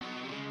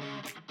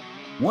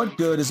What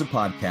good is a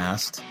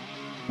podcast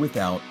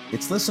without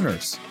its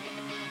listeners?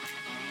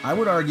 I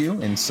would argue,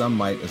 and some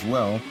might as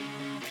well,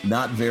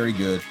 not very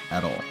good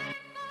at all.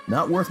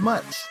 Not worth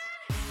much.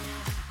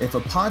 If a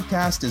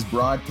podcast is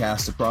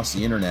broadcast across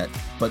the internet,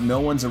 but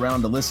no one's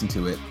around to listen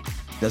to it,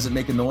 does it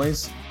make a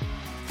noise?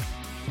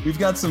 We've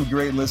got some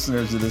great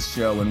listeners to this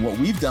show, and what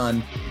we've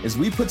done is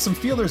we put some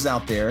feelers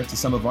out there to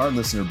some of our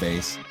listener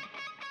base,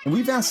 and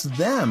we've asked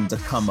them to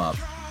come up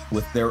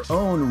with their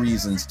own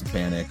reasons to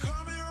panic.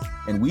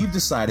 And we've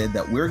decided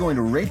that we're going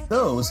to rate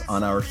those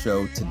on our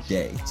show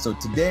today. So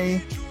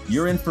today,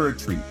 you're in for a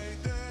treat.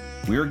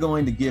 We're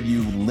going to give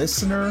you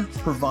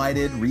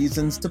listener-provided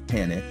reasons to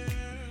panic.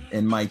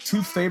 And my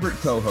two favorite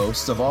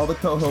co-hosts of all the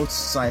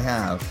co-hosts I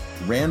have,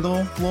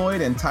 Randall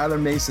Floyd and Tyler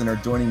Mason, are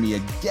joining me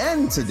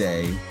again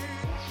today.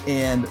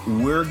 And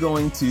we're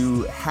going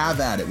to have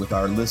at it with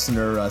our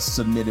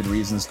listener-submitted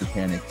reasons to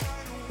panic.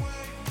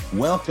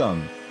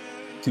 Welcome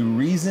to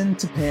Reason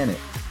to Panic,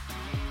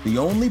 the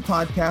only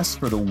podcast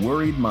for the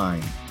worried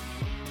mind.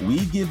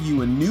 We give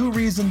you a new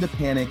reason to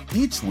panic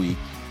each week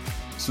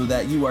so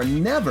that you are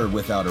never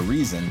without a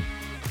reason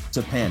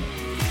to panic.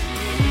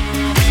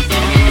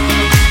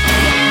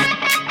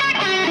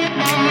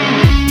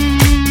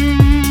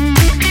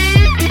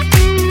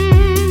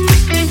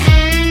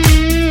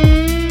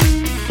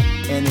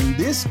 And in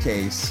this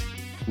case,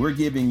 we're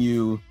giving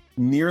you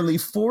nearly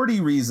 40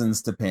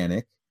 reasons to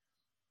panic,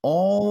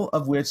 all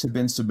of which have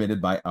been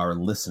submitted by our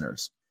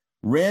listeners.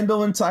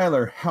 Randall and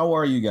Tyler, how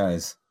are you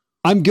guys?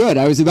 I'm good.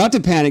 I was about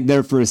to panic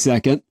there for a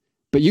second,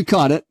 but you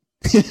caught it.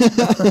 Okay,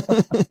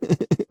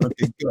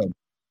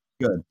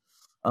 good.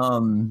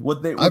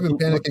 I've been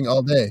panicking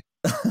all day.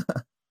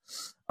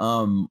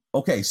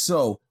 Okay,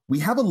 so we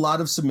have a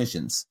lot of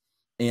submissions,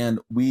 and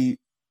we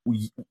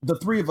the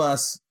three of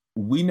us,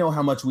 we know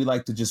how much we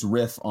like to just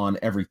riff on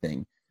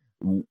everything.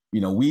 You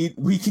know,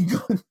 we can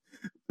go.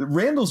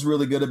 Randall's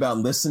really good about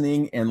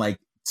listening and like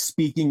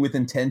speaking with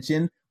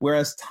intention,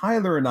 whereas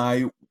Tyler and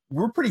I,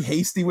 we're pretty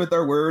hasty with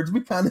our words.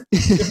 We kind of,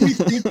 if we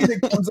speak it,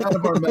 it comes out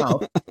of our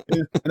mouth.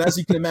 And as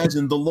you can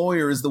imagine, the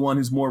lawyer is the one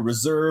who's more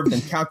reserved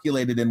and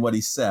calculated in what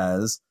he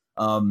says.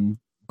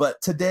 But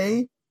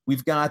today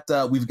we've got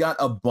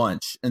a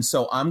bunch. And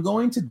so I'm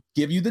going to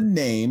give you the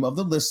name of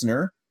the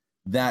listener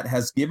that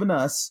has given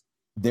us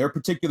their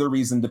particular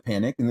reason to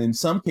panic. And in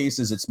some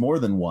cases, it's more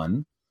than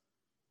one.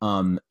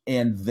 And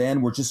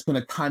then we're just going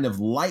to kind of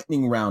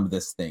lightning round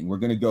this thing. We're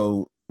going to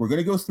go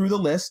through the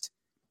list.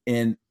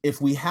 And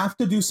if we have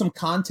to do some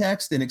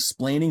context in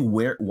explaining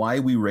why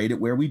we rate it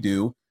where we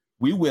do,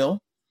 we will.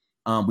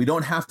 We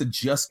don't have to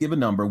just give a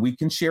number. We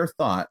can share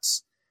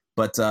thoughts,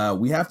 but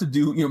we have to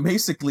do,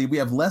 basically we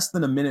have less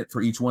than a minute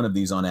for each one of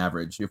these on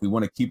average if we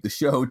want to keep the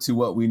show to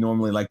what we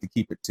normally like to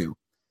keep it to.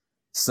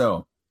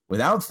 So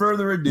without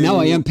further ado. Now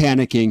I am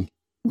panicking.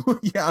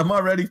 Yeah, I'm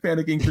already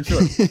panicking for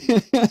sure.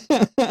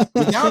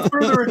 Without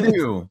further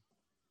ado,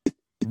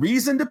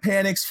 Reason to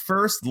Panic's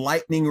first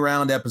lightning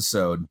round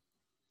episode,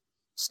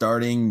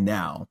 starting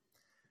now.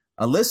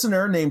 A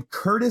listener named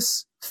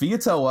Curtis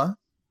Fiatoa,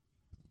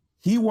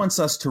 he wants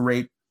us to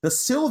rate the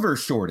silver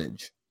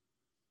shortage.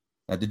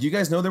 Now, did you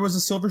guys know there was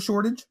a silver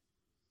shortage?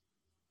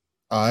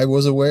 I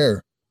was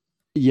aware.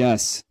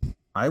 Yes.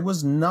 I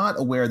was not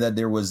aware that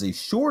there was a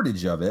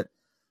shortage of it.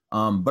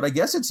 But I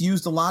guess it's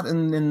used a lot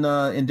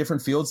in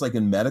different fields, like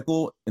in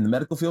the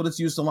medical field, it's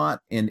used a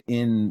lot, and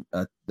in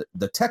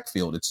the tech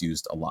field, it's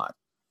used a lot.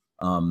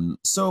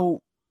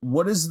 So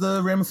what is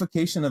the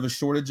ramification of a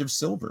shortage of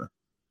silver?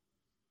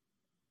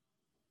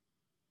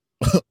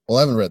 Well, I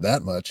haven't read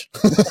that much.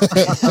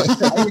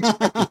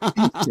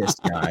 Thesis,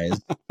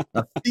 guys.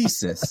 A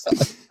thesis.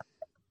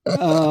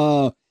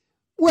 Well,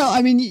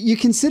 I mean, you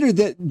consider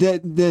that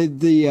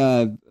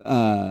the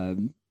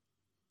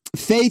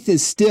faith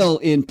is still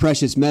in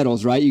precious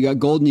metals, right? You got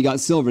gold and you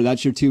got silver.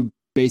 That's your two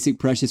basic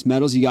precious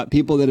metals. You got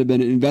people that have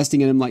been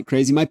investing in them like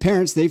crazy. My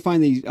parents, they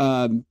finally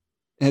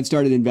have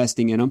started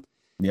investing in them.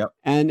 Yep.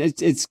 And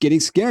it's getting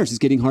scarce. It's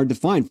getting hard to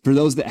find. For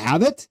those that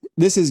have it,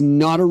 this is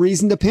not a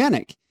reason to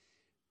panic.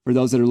 For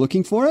those that are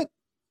looking for it,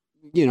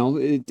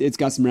 it's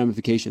got some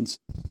ramifications.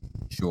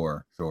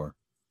 Sure.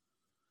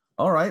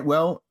 All right.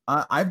 Well,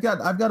 I've got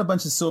a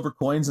bunch of silver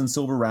coins and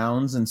silver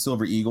rounds and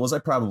silver eagles. I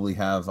probably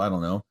have, I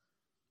don't know,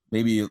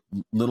 maybe a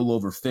little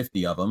over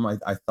 50 of them. I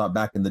thought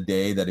back in the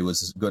day that it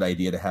was a good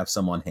idea to have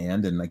some on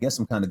hand, and I guess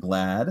I'm kind of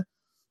glad.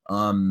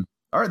 All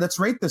right, let's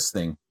rate this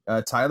thing.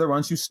 Tyler, why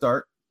don't you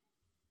start?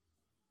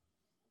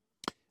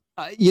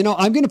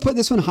 I'm going to put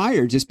this one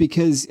higher just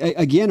because,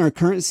 again, our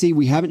currency,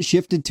 we haven't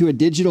shifted to a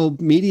digital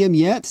medium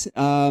yet,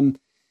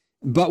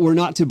 but we're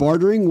not to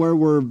bartering where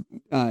we're,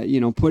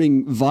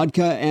 putting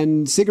vodka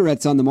and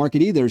cigarettes on the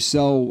market either.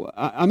 So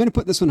I'm going to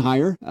put this one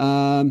higher.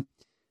 I'm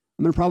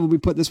going to probably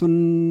put this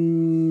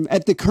one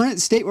at the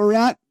current state we're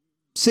at,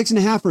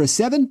 6.5 or a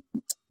 7.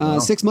 Wow.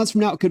 6 months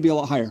from now, it could be a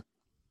lot higher.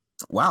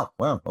 Wow.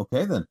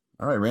 Okay, then.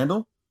 All right,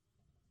 Randall.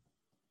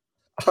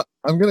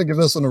 I'm going to give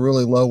this one a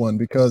really low one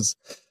because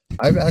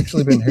I've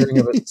actually been hearing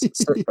of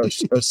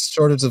a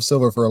shortage of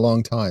silver for a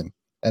long time,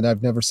 and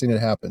I've never seen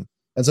it happen.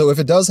 And so if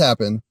it does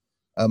happen,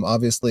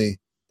 Obviously,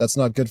 that's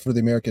not good for the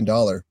American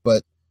dollar,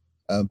 but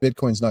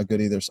Bitcoin's not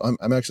good either. So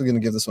I'm actually going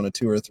to give this one a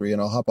 2 or a 3,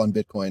 and I'll hop on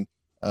Bitcoin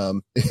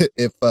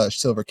if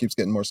silver keeps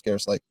getting more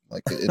scarce, like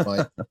it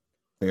might.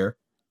 Fair.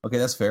 Okay,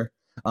 that's fair.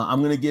 I'm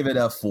going to give it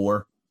a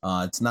 4.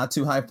 It's not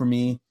too high for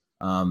me.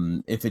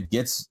 If it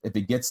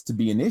gets to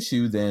be an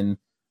issue, then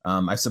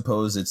I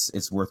suppose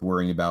it's worth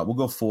worrying about. We'll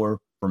go 4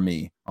 for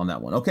me on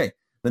that one. Okay,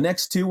 the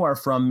next 2 are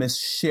from Miss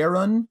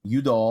Sharon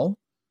Udall,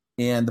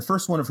 and the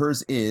first one of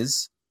hers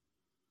is,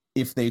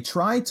 if they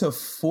try to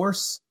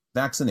force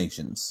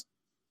vaccinations,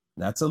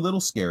 that's a little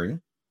scary.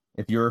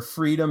 If you're a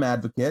freedom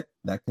advocate,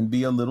 that can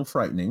be a little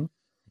frightening.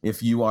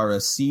 If you are a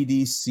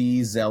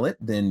CDC zealot,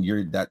 then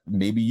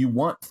maybe you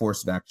want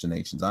forced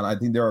vaccinations. I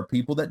think there are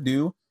people that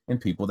do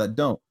and people that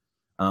don't.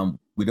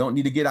 We don't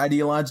need to get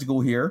ideological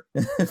here.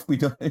 If we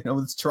don't,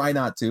 let's try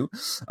not to.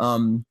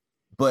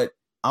 But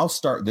I'll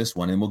start this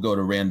one, and we'll go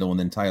to Randall and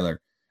then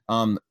Tyler.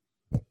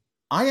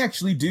 I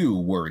actually do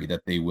worry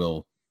that they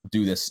will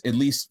do this, at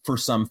least for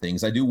some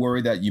things. I do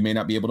worry that you may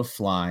not be able to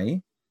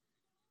fly,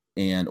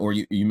 or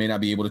you may not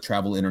be able to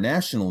travel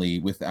internationally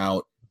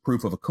without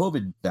proof of a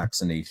COVID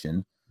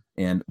vaccination.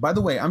 And by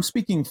the way, I'm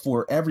speaking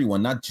for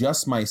everyone, not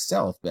just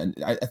myself. And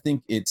I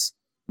think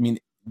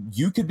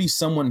you could be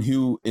someone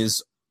who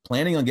is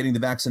planning on getting the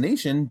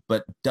vaccination,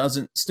 but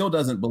still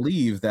doesn't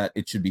believe that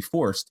it should be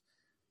forced.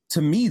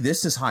 To me,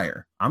 this is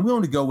higher. I'm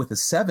going to go with a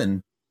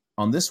 7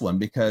 on this one,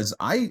 because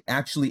I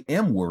actually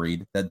am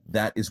worried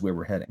that is where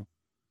we're heading.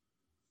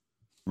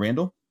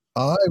 Randall?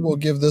 I will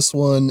give this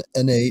one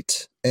an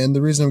 8. And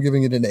the reason I'm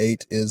giving it an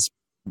 8 is,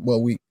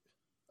 well,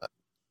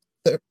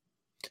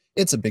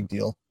 it's a big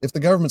deal. If the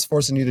government's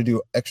forcing you to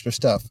do extra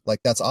stuff,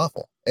 that's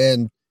awful.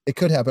 And it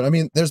could happen. I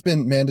mean, there's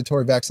been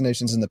mandatory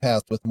vaccinations in the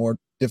past with more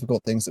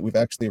difficult things that we've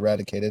actually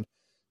eradicated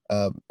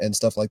and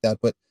stuff like that.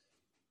 But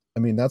I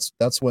mean,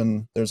 that's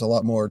when there's a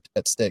lot more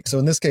at stake. So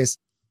in this case,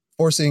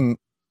 forcing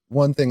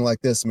one thing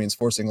like this means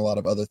forcing a lot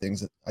of other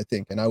things, I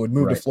think. And I would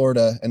move to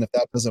Florida. And if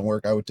that doesn't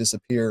work, I would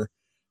disappear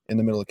in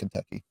the middle of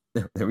Kentucky.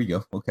 There we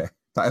go. Okay.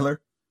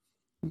 Tyler?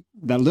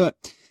 That'll do it.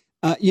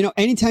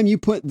 Anytime you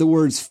put the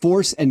words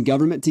force and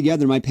government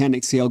together, my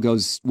panic scale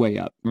goes way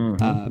up.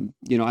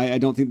 Mm-hmm. I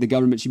don't think the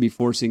government should be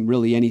forcing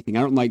really anything.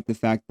 I don't like the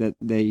fact that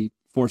they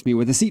force me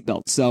with a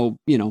seatbelt. So,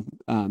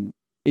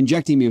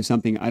 injecting me with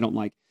something I don't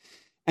like.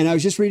 And I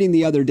was just reading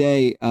the other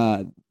day,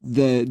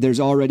 there's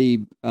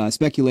already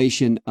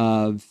speculation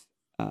of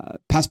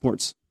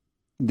passports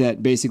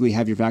that basically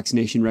have your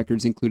vaccination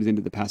records included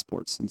into the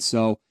passports. And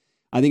so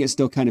I think it's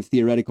still kind of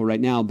theoretical right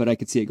now, but I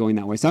could see it going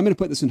that way. So I'm going to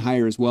put this one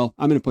higher as well.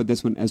 I'm going to put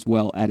this one as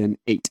well at an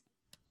 8.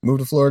 Move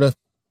to Florida.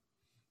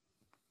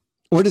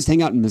 Or just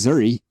hang out in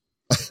Missouri.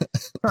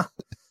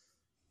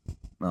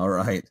 All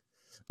right.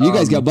 You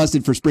guys got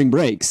busted for spring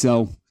break,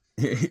 so.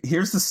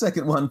 Here's the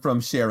second one from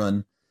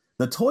Sharon.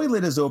 The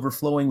toilet is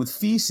overflowing with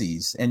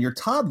feces, and your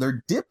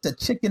toddler dipped a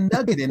chicken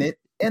nugget in it,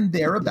 and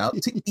they're about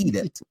to eat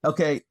it.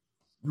 Okay,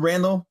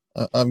 Randall?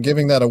 I'm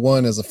giving that a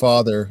 1 as a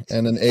father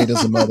and an 8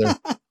 as a mother.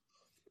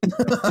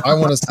 I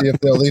want to see if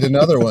they'll eat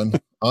another one,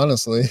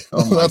 honestly.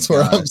 That's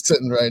where I'm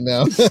sitting right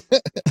now.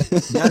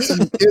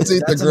 Kids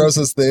eat the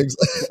grossest things.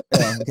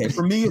 Okay,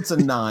 for me, it's a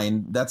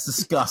 9. That's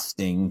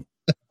disgusting.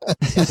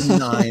 It's a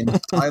 9.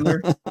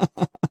 Tyler?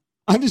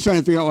 I'm just trying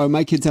to figure out why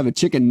my kids have a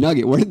chicken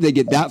nugget. Where did they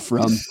get that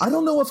from? I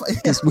don't know if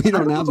we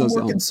don't have those.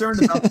 I'm more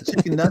concerned about the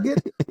chicken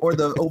nugget or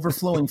the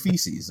overflowing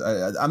feces.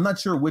 I'm not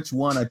sure which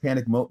one I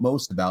panic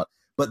most about,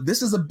 but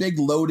this is a big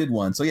loaded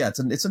one. So yeah,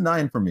 it's a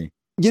 9 for me.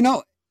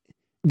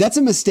 That's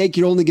a mistake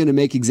you're only going to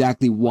make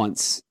exactly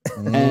once.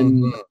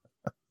 And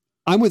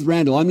I'm with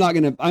Randall. I'm not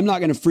going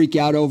to freak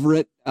out over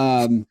it.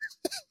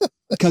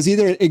 Cause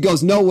either it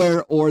goes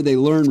nowhere or they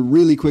learn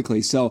really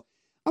quickly. So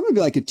I'm going to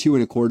be like a 2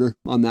 1/4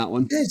 on that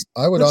one.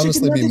 I would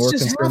honestly be more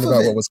concerned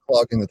about what was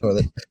clogging the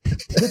toilet.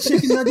 The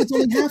chicken nugget's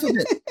only half of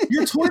it.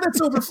 Your toilet's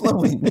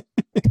overflowing.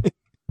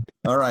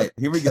 All right,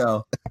 here we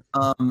go.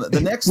 The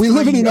next we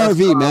live in an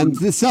RV, man.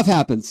 This stuff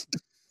happens.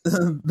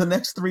 The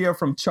next 3 are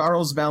from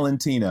Charles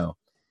Valentino.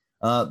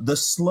 The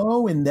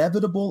slow,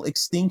 inevitable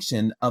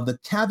extinction of the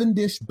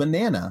Cavendish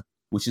banana,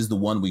 which is the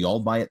one we all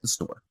buy at the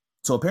store.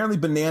 So apparently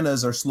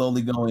bananas are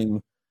slowly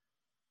going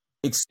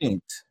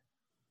extinct.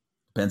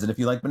 Depends on if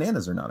you like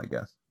bananas or not, I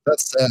guess.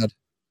 That's sad.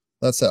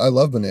 I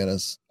love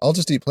bananas. I'll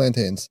just eat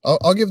plantains.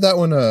 I'll give that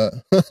one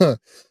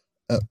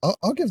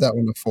I'll give that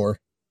one a 4.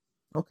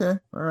 Okay.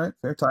 All right.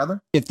 Fair.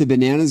 Tyler? If the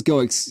bananas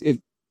if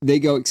they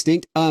go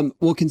extinct,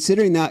 well,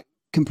 considering that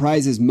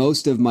comprises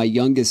most of my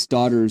youngest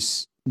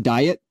daughter's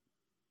diet,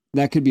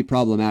 that could be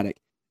problematic.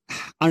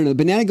 I don't know.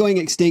 Banana going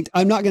extinct.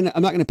 I'm not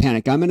gonna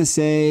panic. I'm gonna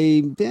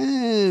say,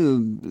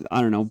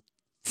 I don't know,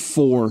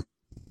 4,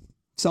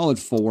 solid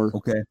 4.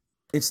 Okay.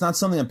 It's not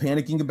something I'm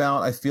panicking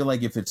about. I feel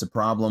like if it's a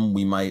problem,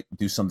 we might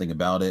do something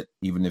about it,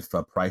 even if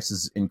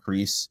prices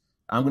increase.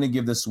 I'm going to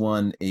give this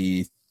one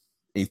a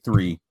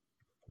 3.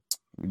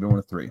 Give it one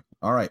a 3.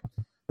 All right.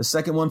 The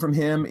second one from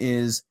him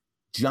is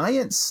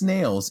giant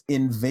snails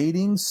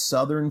invading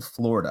southern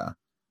Florida.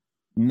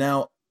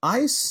 Now,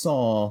 I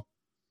saw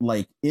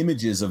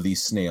images of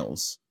these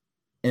snails,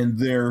 and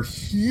they're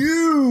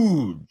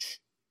huge.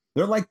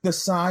 They're like the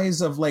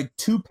size of like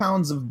 2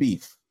 pounds of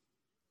beef.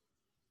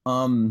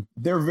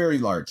 They're very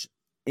large,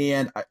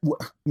 and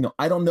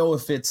I don't know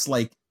if it's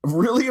like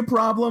really a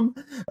problem.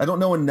 I don't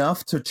know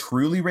enough to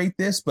truly rate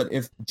this, but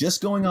if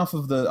just going off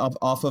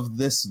of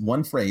this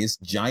one phrase,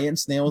 giant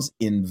snails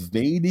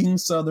invading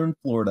southern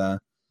Florida,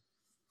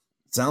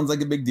 sounds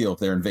like a big deal if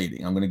they're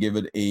invading. I'm going to give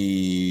it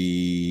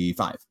a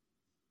 5.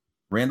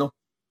 Randall?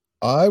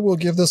 I will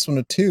give this one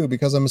a 2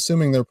 because I'm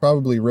assuming they're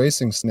probably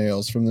racing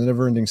snails from the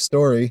Neverending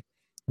Story,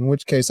 in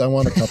which case I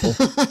want a couple.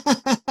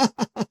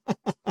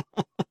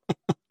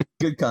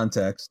 Good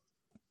context.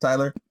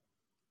 Tyler?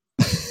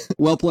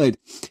 Well played.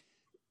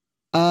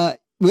 I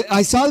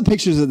saw the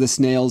pictures of the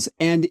snails,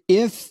 and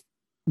if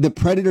the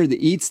predator that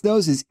eats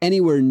those is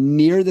anywhere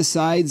near the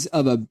size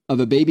of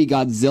a baby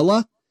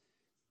Godzilla,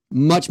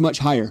 much, much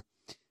higher.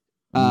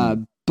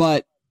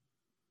 But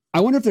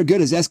I wonder if they're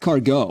good as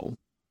escargot.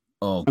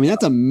 Oh, I mean,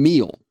 that's a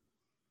meal.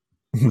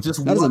 That is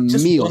a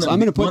meal. So I'm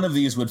going to put one of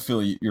these would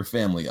fill your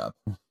family up.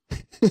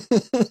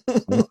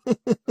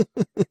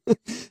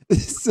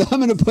 So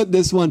I'm going to put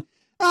this one.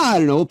 I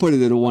don't know. We'll put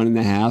it at a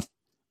 1.5.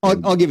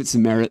 I'll give it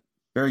some merit.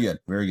 Very good.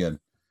 Very good.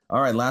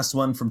 All right. Last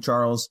one from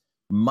Charles.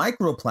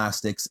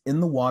 Microplastics in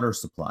the water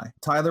supply.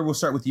 Tyler, we'll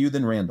start with you,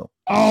 then Randall.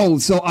 Oh,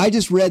 so I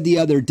just read the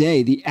other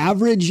day, the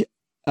average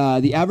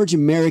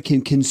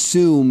American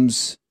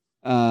consumes,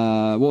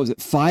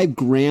 5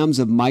 grams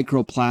of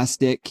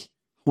microplastic.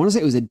 I want to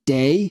say it was a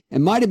day. It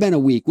might have been a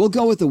week. We'll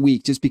go with a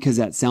week just because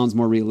that sounds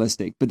more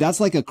realistic, but that's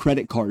like a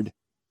credit card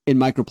in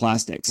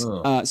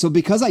microplastics. So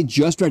because I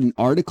just read an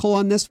article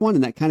on this one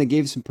and that kind of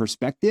gave some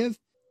perspective,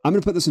 I'm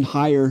going to put this one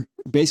higher.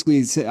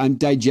 Basically, I'm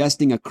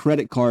digesting a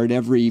credit card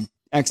every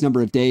X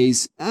number of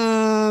days.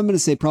 I'm going to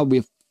say probably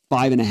a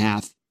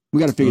 5.5. We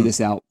got to figure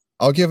this out.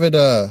 I'll give it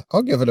a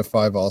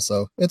 5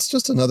 also. It's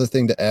just another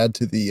thing to add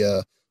to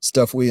the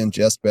stuff we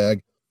ingest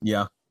bag.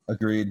 Yeah,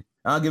 agreed.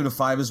 I'll give it a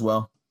 5 as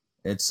well.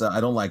 It's I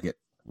don't like it.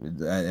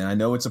 And I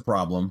know it's a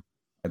problem.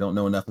 I don't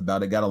know enough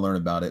about it. Got to learn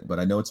about it, but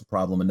I know it's a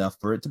problem enough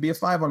for it to be a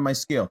 5 on my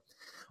scale.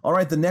 All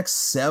right, the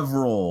next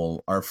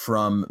several are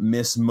from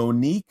Miss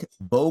Monique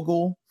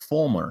Bogle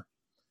Fulmer.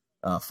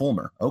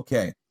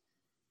 Okay.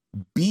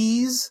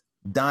 Bees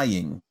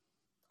dying.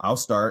 I'll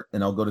start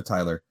and I'll go to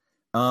Tyler.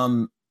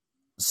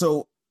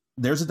 So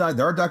there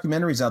are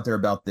documentaries out there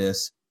about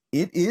this.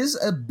 It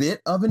is a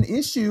bit of an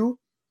issue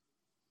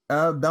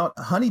about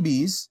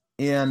honeybees,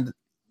 and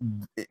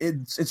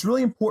it's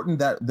really important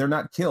that they're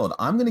not killed.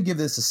 I'm going to give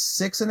this a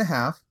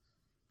 6.5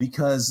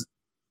 because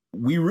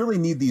we really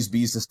need these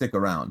bees to stick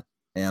around.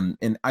 And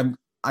I'm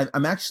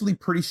actually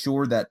pretty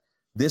sure that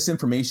this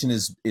information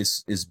is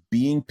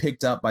being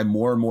picked up by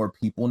more and more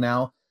people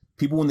now.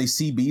 People, when they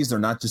see bees, they're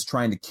not just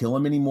trying to kill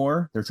them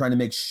anymore. They're trying to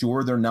make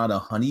sure they're not a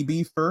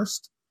honeybee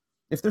first.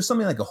 If there's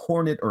something like a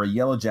hornet or a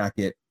yellow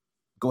jacket,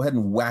 go ahead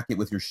and whack it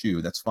with your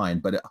shoe. That's fine.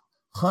 But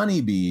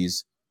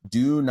honeybees,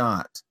 do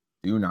not.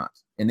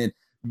 And then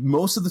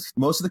most of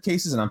the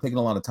cases, and I'm taking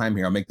a lot of time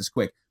here, I'll make this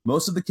quick.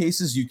 Most of the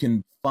cases, you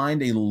can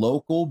find a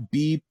local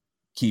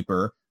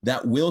beekeeper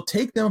that will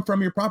take them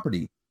from your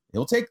property.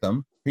 He'll take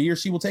them. He or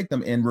she will take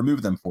them and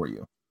remove them for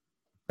you.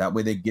 That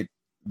way they get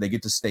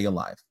to stay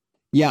alive.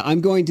 Yeah,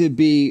 I'm going to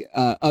be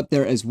up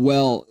there as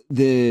well.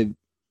 The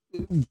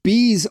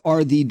bees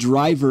are the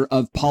driver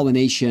of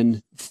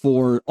pollination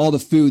for all the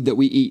food that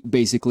we eat,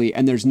 basically.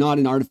 And there's not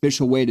an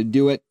artificial way to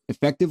do it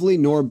effectively,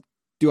 nor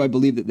do I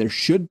believe that there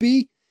should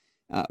be,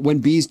 when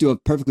bees do a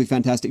perfectly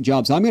fantastic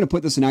job. So I'm going to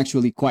put this in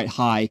actually quite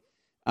high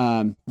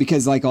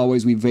because, like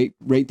always, we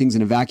rate things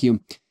in a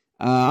vacuum.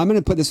 I'm going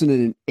to put this one at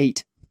an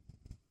 8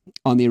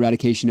 on the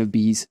eradication of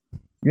bees.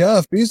 Yeah,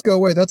 if bees go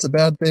away, that's a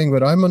bad thing.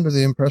 But I'm under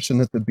the impression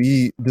that the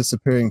bee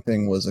disappearing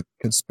thing was a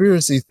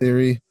conspiracy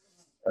theory.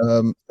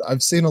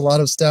 I've seen a lot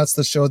of stats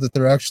that show that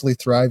they're actually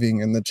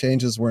thriving and the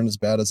changes weren't as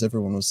bad as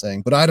everyone was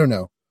saying. But I don't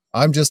know.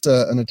 I'm just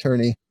an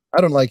attorney.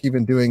 I don't like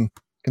even doing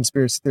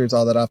conspiracy theories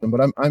all that often.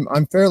 But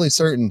I'm fairly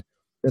certain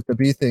that the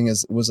bee thing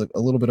was a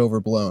little bit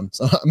overblown.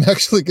 So I'm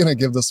actually going to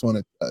give this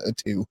one a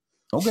 2.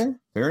 Okay,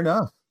 fair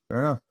enough.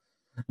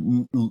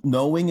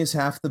 Knowing is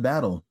half the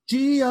battle.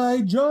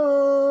 G.I.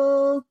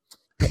 Joe.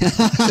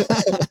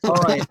 All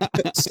right.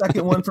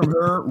 Second one from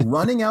her,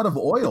 running out of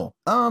oil.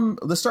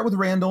 Let's start with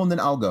Randall and then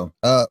I'll go.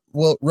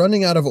 Well,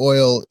 running out of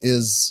oil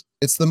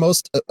it's the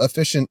most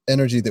efficient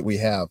energy that we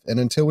have. And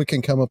until we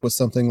can come up with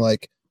something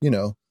like,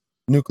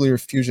 nuclear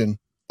fusion,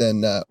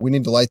 then we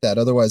need to light that.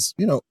 Otherwise,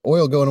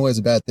 oil going away is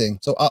a bad thing.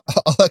 So I'll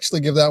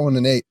actually give that one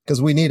an 8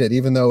 because we need it,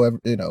 even though,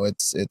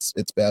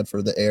 it's bad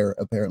for the air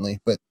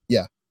apparently. But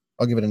yeah,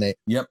 I'll give it an 8.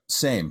 Yep.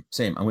 Same.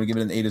 I'm going to give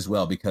it an 8 as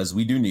well, because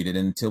we do need it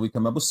until we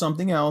come up with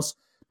something else,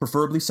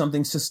 preferably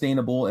something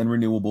sustainable and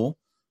renewable.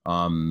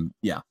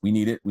 Yeah, we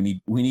need it.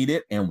 We need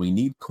it, and we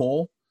need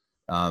coal.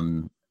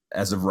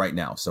 as of right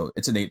now. So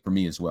it's an 8 for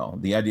me as well.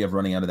 The idea of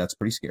running out of that's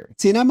pretty scary.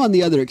 See, and I'm on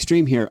the other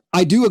extreme here.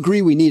 I do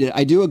agree we need it.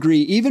 I do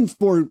agree, even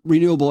for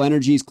renewable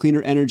energies,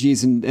 cleaner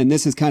energies, and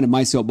this is kind of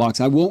my soapbox.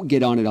 I won't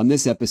get on it on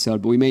this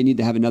episode, but we may need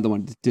to have another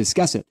one to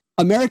discuss it.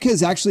 America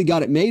has actually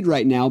got it made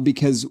right now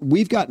because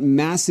we've got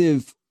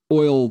massive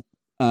oil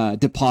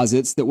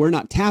deposits that we're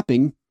not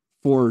tapping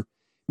for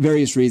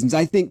various reasons.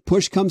 I think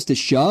push comes to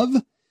shove,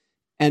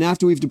 and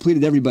after we've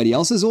depleted everybody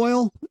else's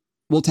oil,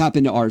 we'll tap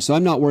into ours. So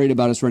I'm not worried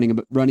about us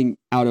running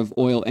out of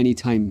oil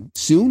anytime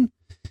soon.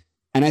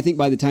 And I think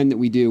by the time that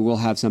we do, we'll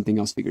have something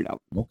else figured out.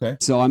 Okay.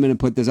 So I'm going to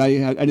put this, I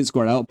didn't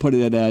score it. I'll put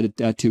it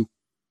at 2.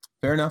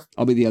 Fair enough.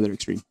 I'll be the other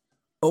extreme.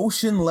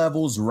 Ocean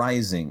levels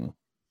rising.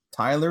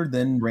 Tyler,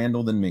 then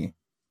Randall, then me.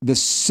 The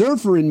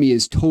surfer in me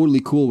is totally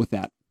cool with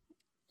that.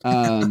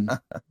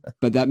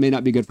 But that may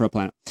not be good for a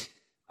planet.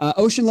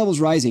 Ocean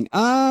levels rising.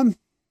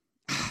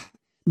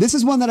 This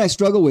is one that I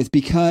struggle with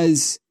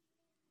because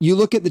you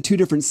look at the two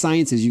different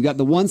sciences. You've got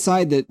the one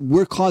side that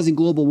we're causing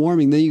global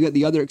warming. Then you got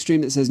the other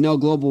extreme that says, no,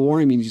 global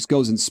warming just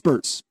goes in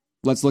spurts.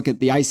 Let's look at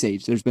the Ice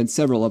Age. There's been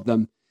several of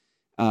them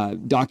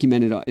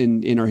documented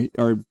in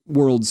our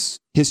world's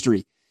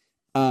history.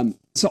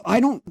 So I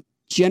don't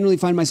generally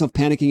find myself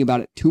panicking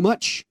about it too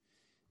much.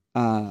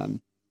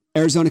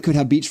 Arizona could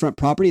have beachfront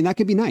property, and that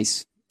could be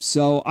nice.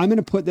 So I'm going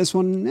to put this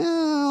one,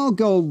 I'll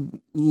go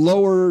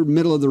lower,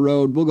 middle of the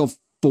road. We'll go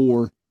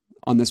 4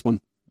 on this one.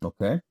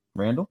 Okay.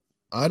 Randall?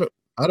 I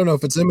don't know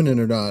if it's imminent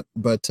or not,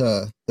 but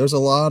there's a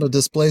lot of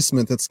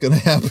displacement that's going to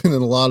happen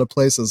in a lot of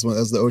places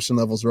as the ocean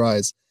levels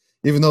rise.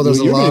 Even though there's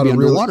a lot of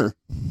underwater.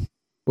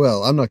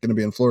 Well, I'm not going to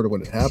be in Florida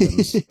when it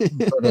happens.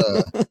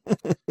 But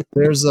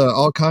there's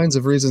all kinds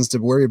of reasons to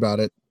worry about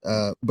it.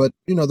 But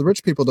the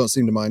rich people don't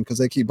seem to mind because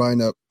they keep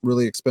buying up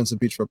really expensive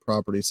beachfront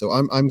property. So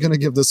I'm going to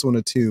give this one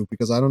a 2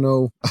 because I don't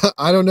know.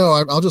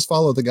 I'll just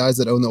follow the guys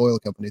that own the oil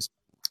companies.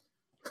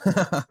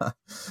 Yeah.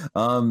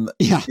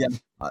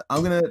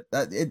 I'm gonna.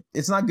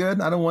 It's not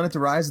good. I don't want it to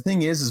rise. The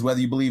thing is whether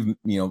you believe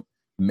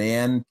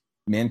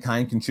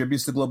mankind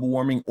contributes to global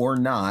warming or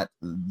not.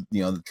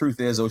 The truth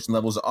is ocean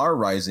levels are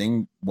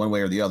rising one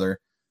way or the other.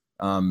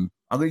 I'm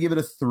going to give it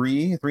a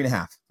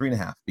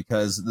 3.5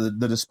 because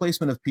the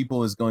displacement of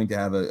people is going to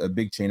have a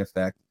big chain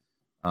effect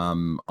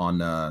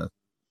on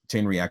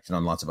chain reaction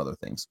on lots of other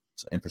things,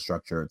 so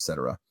infrastructure,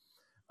 etc.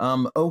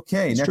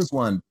 Okay, that's next true.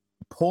 One.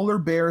 Polar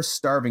bears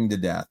starving to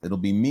death. It'll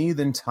be me,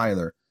 then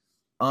Tyler.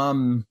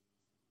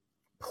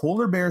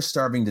 Polar bears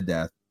starving to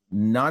death.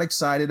 Not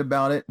excited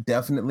about it.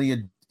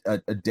 Definitely a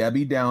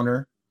Debbie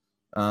Downer.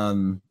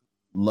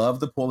 Love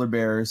the polar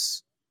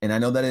bears, and I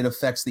know that it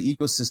affects the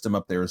ecosystem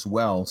up there as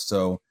well.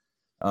 So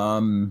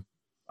I'll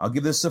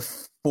give this a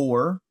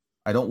 4.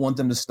 I don't want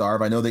them to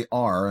starve. I know they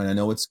are, and I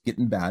know it's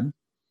getting bad.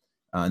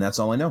 And that's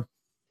all I know.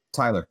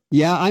 Tyler.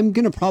 Yeah, I'm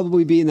going to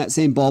probably be in that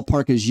same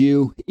ballpark as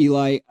you,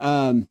 Eli.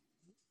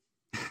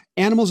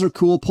 Animals are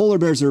cool. Polar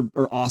bears are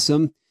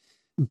awesome,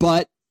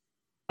 but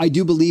I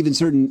do believe in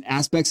certain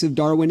aspects of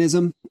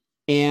Darwinism.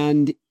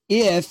 And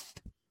if,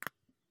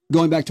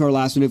 going back to our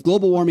last one, if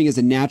global warming is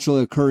a natural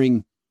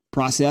occurring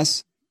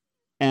process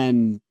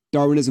and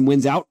Darwinism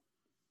wins out,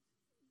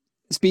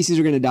 species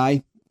are going to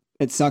die.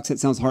 It sucks. It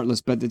sounds heartless,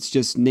 but it's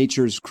just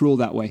nature's cruel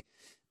that way.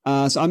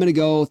 So I'm going to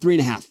go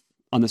 3.5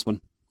 on this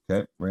one.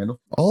 Okay, Randall.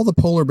 All the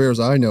polar bears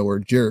I know are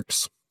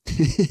jerks.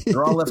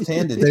 They're all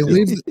left-handed.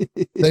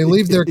 They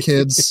leave their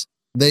kids.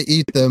 They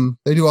eat them.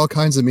 They do all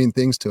kinds of mean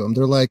things to them.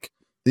 They're like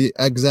the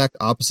exact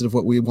opposite of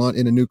what we want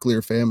in a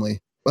nuclear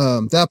family.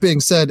 That being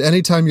said,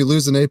 anytime you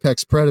lose an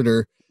apex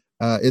predator,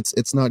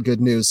 it's not good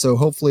news. So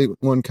hopefully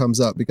one comes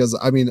up because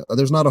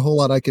there's not a whole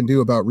lot I can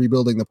do about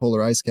rebuilding the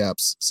polar ice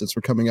caps since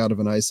we're coming out of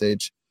an ice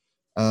age.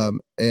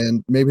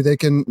 And maybe they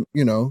can,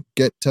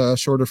 get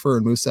shorter fur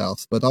and move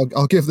south. But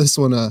I'll give this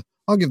one a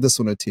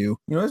 2.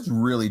 It's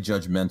really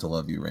judgmental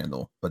of you,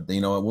 Randall, but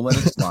we'll let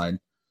it slide.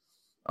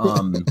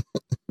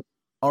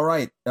 All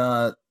right.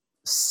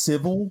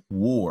 Civil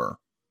War.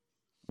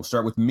 We'll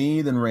start with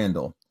me, then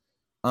Randall.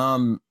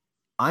 I'm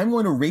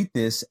going to rate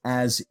this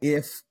as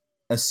if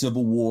a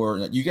civil war,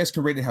 you guys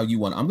can rate it how you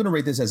want. I'm going to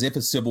rate this as if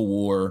a civil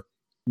war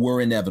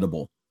were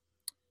inevitable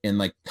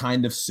and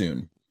kind of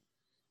soon.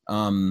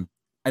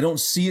 I don't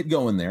see it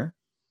going there,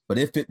 but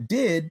if it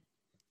did,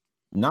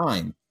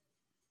 9,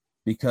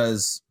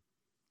 because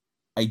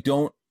I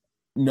don't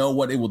know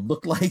what it would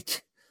look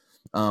like.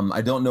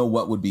 I don't know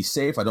what would be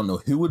safe. I don't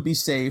know who would be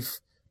safe.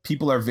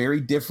 People are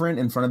very different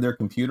in front of their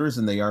computers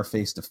than they are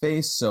face to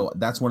face. So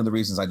that's one of the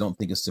reasons I don't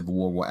think a civil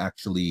war will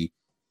actually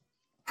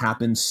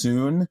happen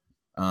soon.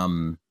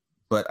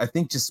 But I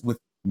think just with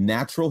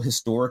natural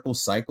historical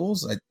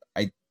cycles,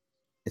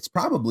 it's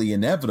probably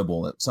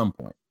inevitable at some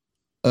point.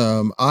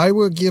 I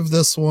would give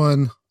this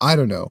one, I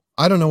don't know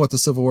what the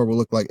Civil War will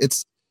look like.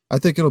 I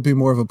think it'll be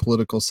more of a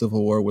political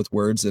civil war with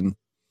words and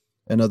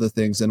other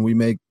things. And we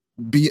may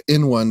be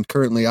in one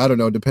currently. I don't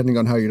know, depending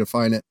on how you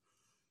define it.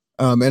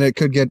 And it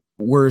could get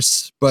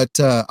worse, but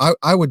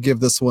I would give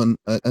this one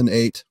an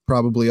 8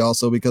 probably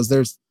also because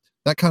there's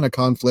that kind of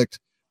conflict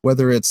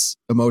whether it's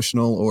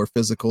emotional or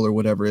physical or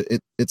whatever,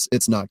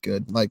 it's not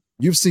good. Like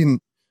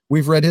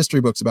we've read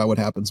history books about what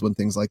happens when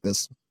things like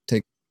this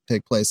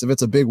take place. If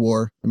it's a big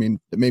war, I mean,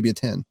 it may be a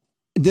 10.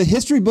 The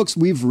history books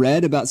we've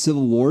read about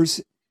civil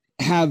wars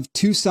have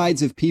two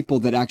sides of people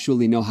that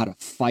actually know how to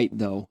fight,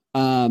 though.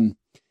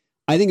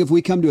 I think if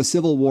we come to a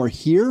civil war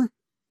here,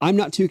 I'm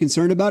not too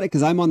concerned about it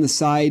because I'm on the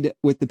side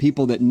with the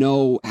people that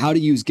know how to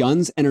use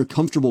guns and are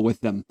comfortable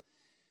with them.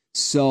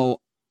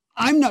 So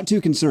I'm not too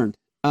concerned.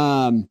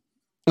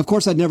 Of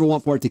course, I'd never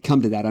want for it to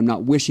come to that. I'm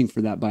not wishing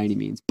for that by any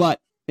means,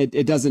 but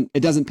it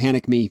doesn't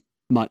panic me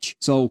much.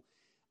 So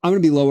I'm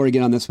going to be lower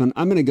again on this one.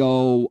 I'm going to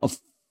go a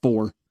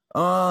 4.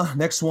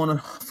 Next one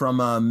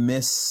from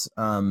Miss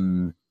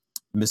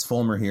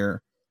Fulmer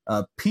here.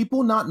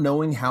 People not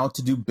knowing how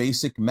to do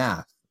basic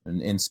math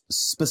and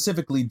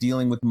specifically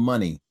dealing with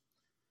money.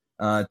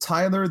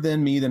 Tyler,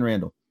 then me, then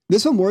Randall.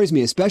 This one worries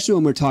me, especially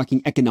when we're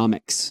talking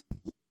economics,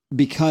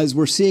 because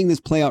we're seeing this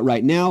play out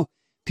right now.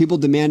 People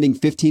demanding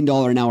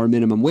 $15 an hour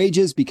minimum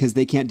wages because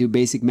they can't do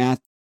basic math.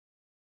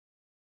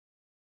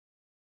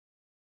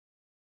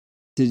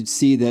 To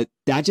see that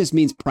just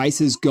means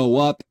prices go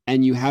up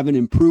and you haven't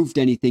improved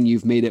anything,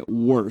 you've made it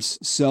worse.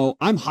 So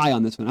I'm high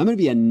on this one. I'm going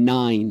to be a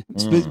 9,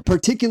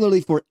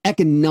 particularly for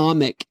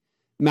economic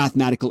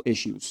mathematical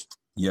issues.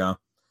 Yeah.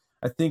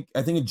 I think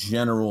a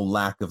general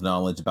lack of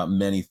knowledge about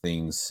many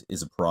things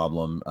is a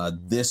problem.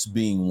 This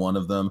being one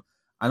of them.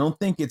 I don't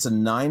think it's a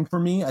 9 for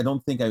me. I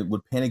don't think I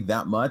would panic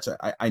that much.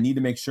 I need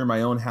to make sure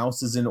my own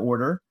house is in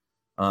order.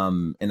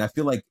 And I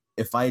feel like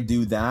if I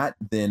do that,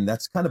 then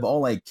that's kind of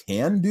all I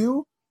can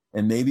do.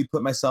 And maybe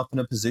put myself in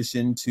a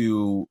position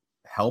to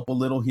help a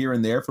little here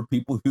and there for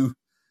people who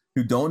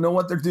don't know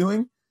what they're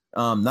doing.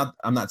 I'm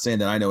not saying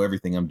that I know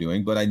everything I'm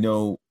doing, but I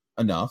know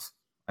enough.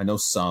 I know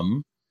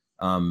some.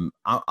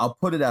 I'll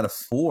put it at a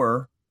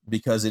 4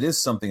 because it is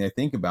something I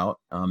think about,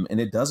 and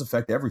it does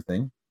affect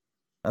everything.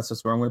 That's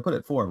just where I'm going to put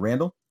it. 4.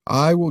 Randall?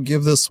 I will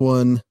give this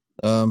one,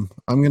 I'm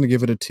going to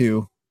give it a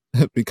 2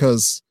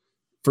 because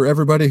for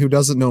everybody who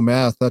doesn't know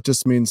math, that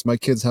just means my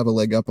kids have a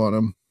leg up on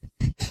them.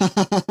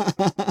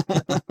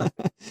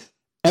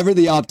 Ever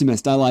the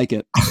optimist. I like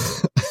it.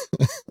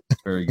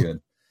 Very good.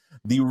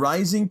 The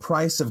rising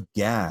price of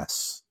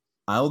gas.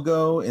 I'll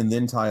go and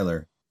then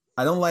Tyler.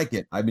 I don't like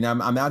it. I mean,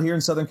 I'm out here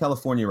in Southern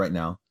California right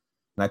now,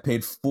 and I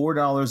paid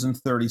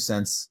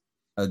 $4.30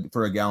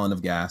 for a gallon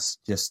of gas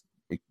just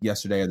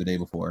yesterday or the day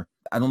before.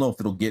 I don't know if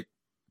it'll get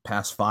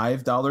past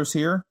 $5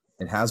 here.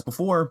 It has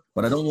before,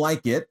 but I don't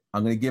like it.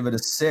 I'm going to give it a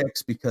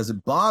 6 because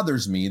it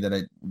bothers me that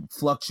it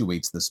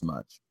fluctuates this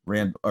much.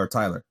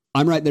 Tyler.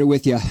 I'm right there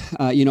with you.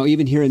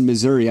 Even here in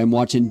Missouri, I'm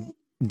watching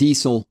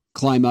diesel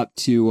climb up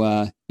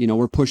to,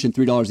 we're pushing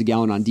 $3 a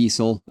gallon on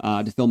diesel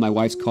to fill my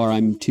wife's car. I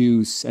think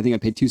I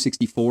paid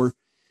 $2.64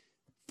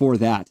 for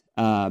that.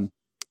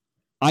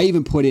 I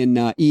even put in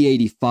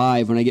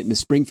E85 when I get into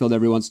Springfield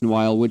every once in a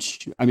while,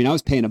 which, I mean, I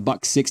was paying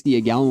 $1.60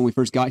 a gallon when we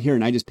first got here,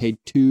 and I just paid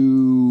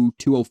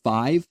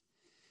 $2.05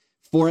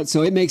 for it.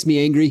 So it makes me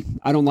angry.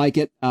 I don't like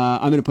it.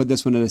 I'm going to put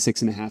this one at a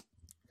 6.5.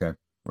 Okay.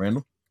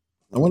 Randall?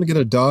 I want to get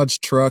a Dodge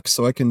truck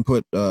so I can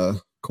put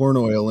corn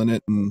oil in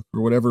it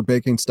or whatever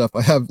baking stuff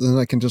I have, then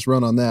I can just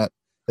run on that.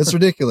 It's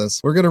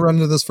ridiculous. We're going to run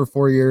into this for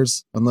 4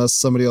 years unless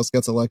somebody else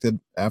gets elected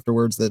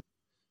afterwards that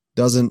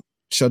doesn't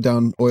shut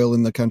down oil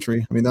in the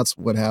country. I mean, that's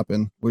what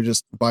happened. We're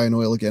just buying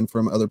oil again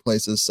from other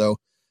places. So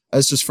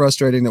it's just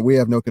frustrating that we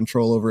have no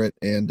control over it.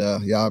 And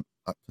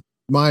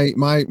my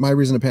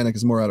reason to panic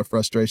is more out of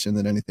frustration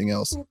than anything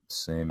else.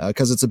 Same.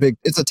 Because it's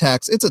a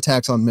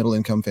tax on middle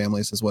income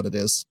families is what it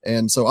is.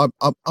 And so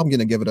I'm going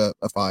to give it a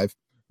 5.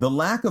 The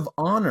lack of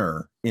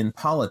honor in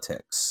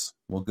politics.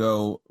 Will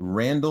go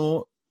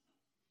Randall,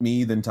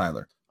 me, then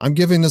Tyler. I'm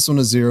giving this one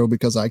a 0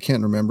 because I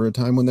can't remember a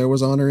time when there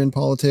was honor in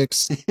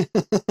politics.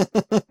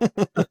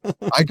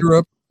 I grew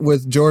up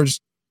with George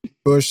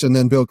Bush and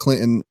then Bill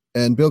Clinton,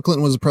 and Bill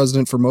Clinton was the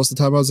president for most of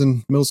the time I was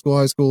in middle school,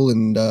 high school.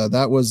 And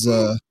that was,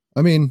 there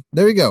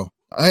you go.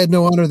 I had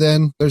no honor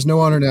then. There's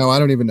no honor now. I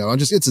don't even know.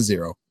 It's a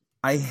 0.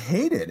 I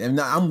hate it. And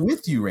I'm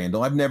with you,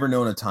 Randall. I've never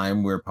known a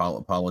time where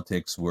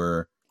politics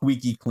were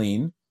squeaky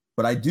clean,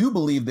 but I do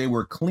believe they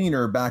were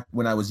cleaner back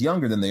when I was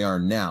younger than they are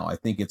now. I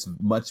think it's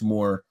much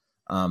more,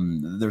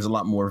 there's a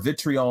lot more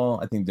vitriol.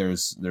 I think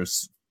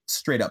there's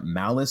straight up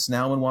malice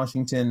now in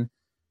Washington,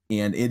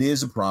 and it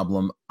is a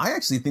problem. I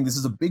actually think this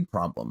is a big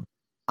problem.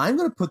 I'm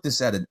going to put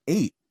this at an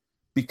 8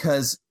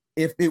 because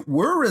if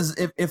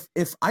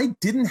I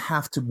didn't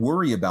have to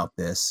worry about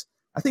this,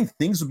 I think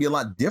things would be a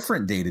lot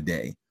different day to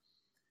day.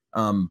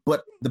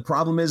 But the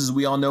problem is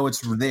we all know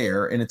it's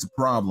there and it's a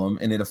problem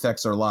and it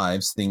affects our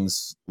lives.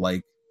 Things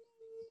like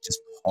just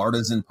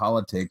partisan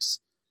politics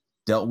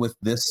dealt with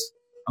this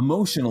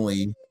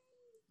emotionally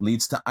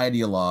leads to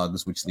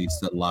ideologues, which leads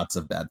to lots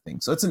of bad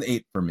things. So it's an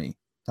 8 for me.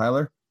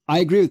 Tyler? I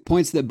agree with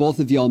points that both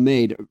of y'all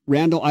made.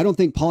 Randall, I don't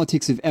think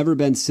politics have ever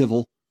been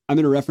civil. I'm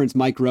going to reference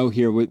Mike Rowe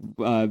here with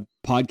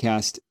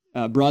podcast,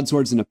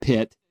 Broadswords in a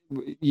Pit.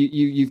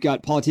 You've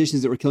got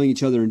politicians that were killing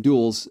each other in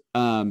duels.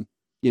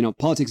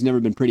 Politics has never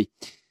been pretty.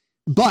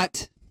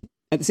 But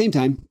At the same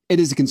time, it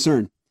is a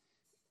concern.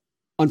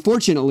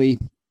 Unfortunately,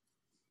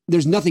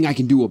 there's nothing I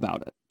can do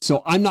about it.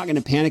 So I'm not going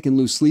to panic and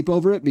lose sleep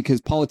over it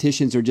because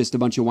politicians are just a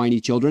bunch of whiny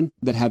children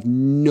that have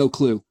no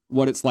clue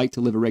what it's like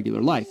to live a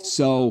regular life.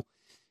 So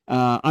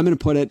I'm going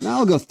to put it,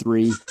 I'll go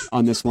 3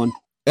 on this one.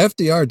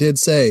 FDR did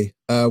say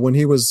when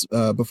he was,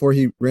 before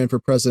he ran for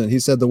president, he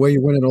said the way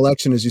you win an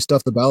election is you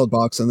stuff the ballot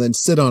box and then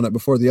sit on it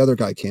before the other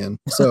guy can.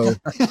 So,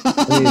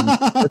 I mean,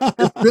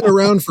 it's been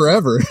around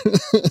forever.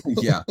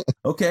 Yeah.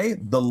 Okay.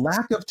 The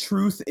lack of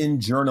truth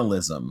in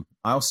journalism.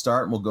 I'll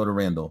start and we'll go to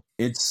Randall.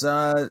 It's,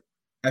 I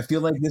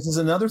feel like this is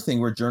another thing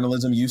where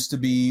journalism used to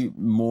be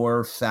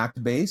more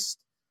fact-based.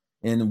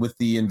 And with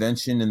the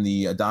invention and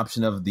the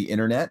adoption of the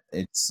internet,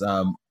 it's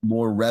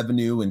more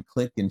revenue and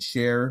click and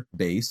share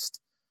based.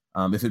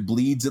 If it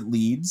bleeds, it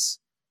leads.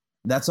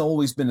 That's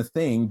always been a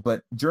thing.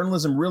 But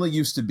journalism really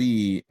used to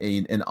be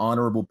an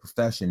honorable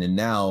profession. And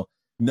now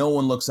no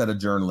one looks at a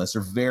journalist,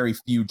 or very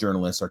few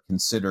journalists are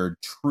considered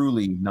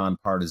truly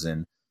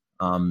nonpartisan.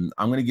 I'm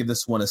going to give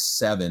this one a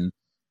 7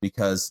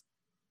 because,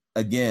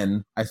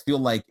 again, I feel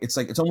like it's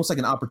almost like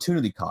an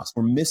opportunity cost.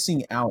 We're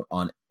missing out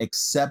on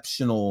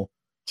exceptional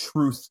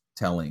truth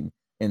telling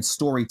and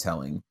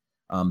storytelling.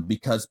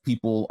 Because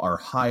people are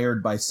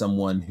hired by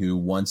someone who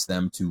wants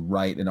them to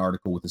write an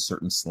article with a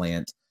certain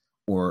slant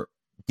or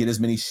get as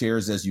many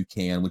shares as you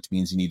can, which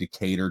means you need to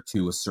cater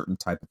to a certain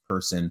type of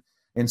person.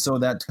 And so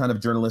that kind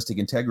of journalistic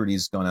integrity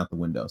has gone out the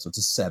window. So it's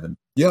a 7.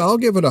 Yeah, I'll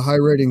give it a high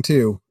rating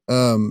too.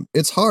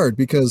 It's hard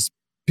because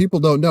people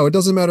don't know. It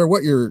doesn't matter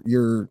what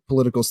your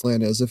political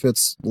slant is. If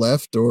it's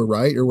left or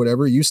right or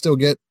whatever, you still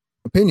get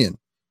opinion.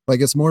 Like,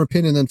 it's more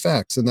opinion than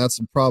facts. And that's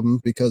a problem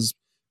because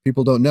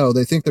people don't know.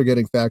 They think they're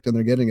getting fact and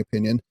they're getting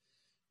opinion.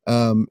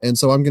 And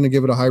so I'm going to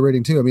give it a high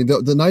rating too. I mean,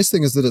 the nice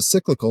thing is that it's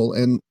cyclical,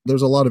 and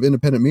there's a lot of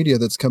independent media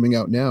that's coming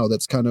out now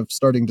that's kind of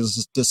starting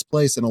to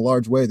displace in a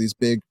large way these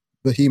big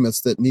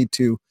behemoths that need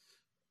to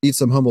eat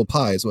some humble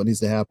pie is what needs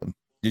to happen.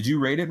 Did you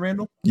rate it,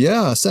 Randall?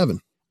 Yeah, 7.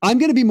 I'm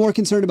going to be more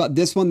concerned about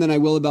this one than I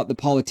will about the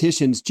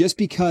politicians, just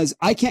because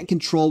I can't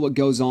control what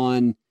goes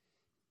on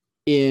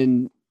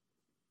in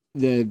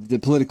the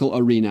political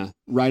arena,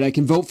 right? I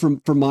can vote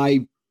for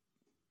my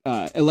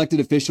elected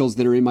officials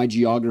that are in my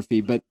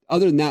geography, but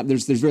other than that,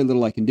 there's very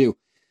little I can do.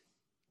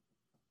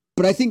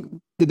 But I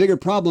think the bigger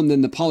problem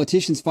than the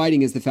politicians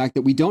fighting is the fact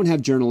that we don't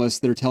have journalists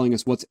that are telling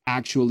us what's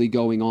actually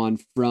going on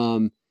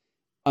from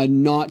a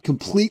not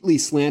completely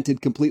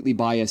slanted, completely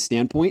biased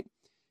standpoint.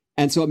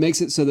 And so it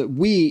makes it so that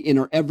we, in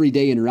our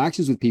everyday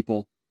interactions with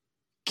people,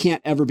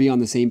 can't ever be on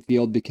the same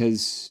field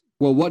because,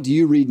 well, what do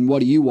you read and what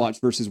do you watch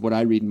versus what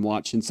I read and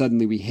watch? And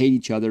suddenly we hate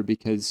each other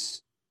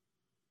because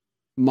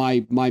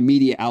my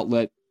media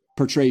outlet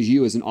portrays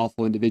you as an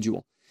awful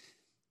individual.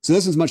 So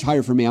this one's much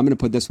higher for me. I'm going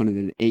to put this one at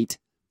an 8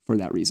 for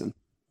that reason.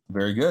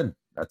 Very good.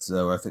 That's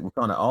I think we're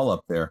kind of all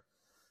up there.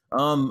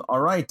 All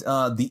right.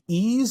 The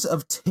ease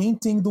of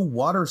tainting the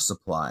water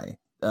supply.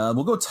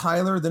 We'll go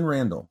Tyler, then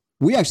Randall.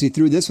 We actually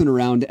threw this one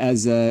around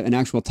as an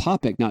actual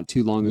topic not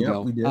too long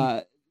ago. We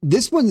did.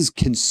 This one's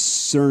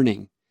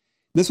concerning.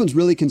 This one's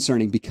really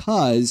concerning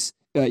because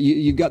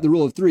you've got the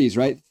rule of 3s,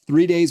 right?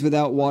 3 days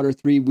without water,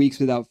 3 weeks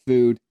without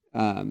food,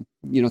 3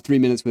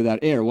 minutes without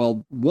air.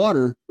 Well,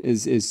 water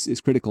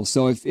is critical.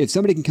 So if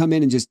somebody can come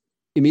in and just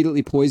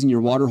immediately poison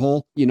your water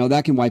hole,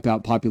 that can wipe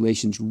out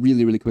populations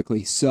really, really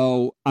quickly.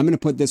 So I'm going to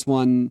put this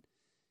one,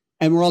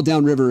 and we're all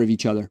downriver of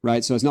each other,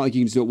 right? So it's not like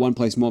you can just do it one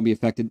place and won't be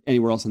affected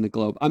anywhere else on the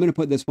globe. I'm going to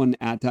put this one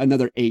at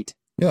another 8.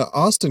 Yeah,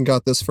 Austin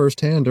got this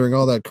firsthand during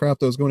all that crap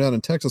that was going down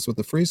in Texas with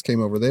the freeze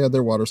came over. They had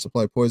their water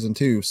supply poisoned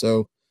too.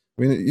 So,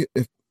 I mean,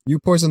 if you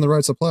poison the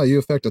right supply, you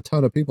affect a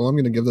ton of people. I'm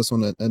going to give this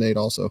one an 8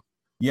 also.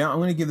 Yeah, I'm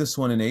going to give this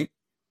one an 8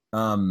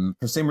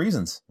 for same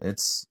reasons.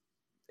 It's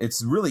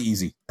really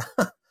easy.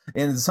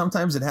 And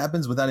sometimes it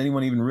happens without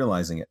anyone even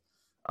realizing it.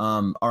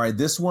 All right,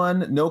 this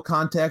one, no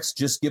context,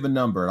 just give a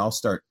number. And I'll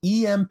start.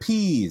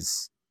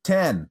 EMPs,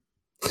 10.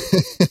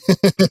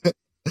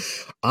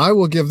 I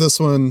will give this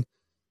one,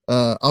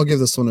 I'll give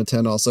this one a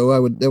 10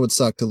 also. It would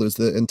suck to lose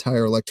the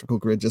entire electrical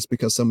grid just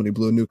because somebody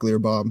blew a nuclear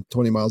bomb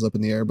 20 miles up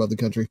in the air above the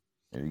country.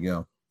 There you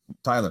go.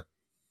 Tyler.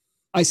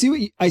 I see what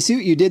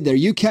you did there.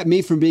 You kept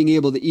me from being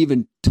able to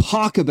even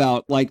talk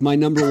about like my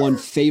number one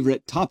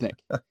favorite topic.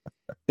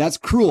 That's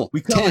cruel.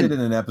 We covered it in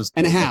an episode.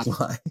 And a half.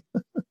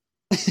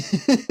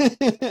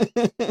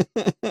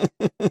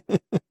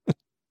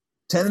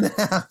 10 and a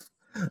half.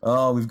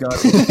 Oh, we've gone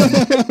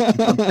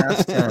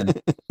past 10.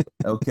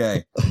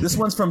 Okay. This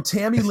one's from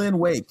Tammy Lynn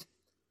Wake.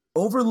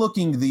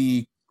 Overlooking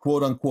the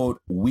quote unquote,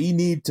 we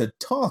need to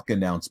talk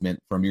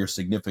announcement from your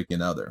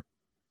significant other.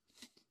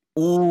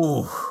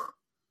 Ooh.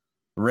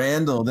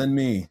 Randall, then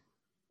me.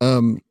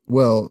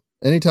 Well,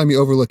 anytime you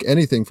overlook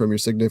anything from your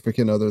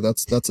significant other,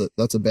 that's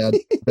a bad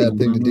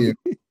thing to do.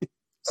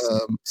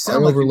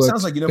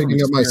 Sounds like you know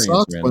picking up my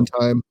socks Randall. one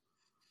time.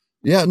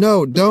 Yeah,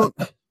 no, don't.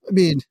 I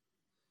mean,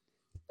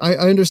 I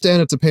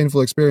understand it's a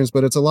painful experience,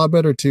 but it's a lot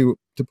better to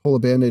pull a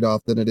Band-Aid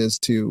off than it is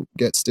to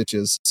get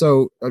stitches.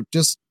 So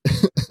just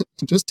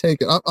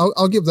take it.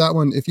 I'll give that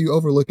one. If you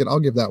overlook it, I'll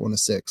give that one a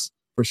 6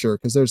 for sure,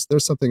 because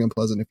there's something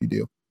unpleasant if you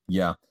do.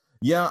 Yeah.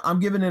 I'm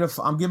giving it a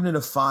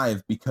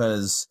 5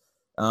 because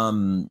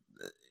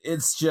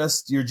it's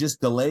just, you're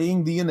just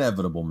delaying the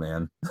inevitable,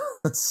 man.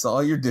 That's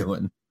all you're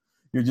doing.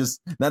 You're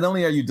just, not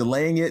only are you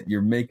delaying it,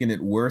 you're making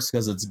it worse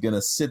because it's going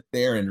to sit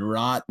there and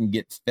rot and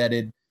get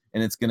fetid,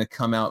 and it's going to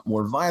come out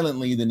more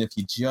violently than if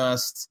you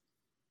just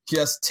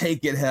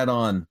take it head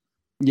on.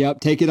 Yep,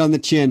 take it on the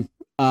chin.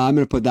 I'm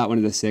going to put that one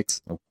at a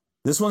 6.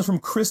 This one's from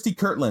Christy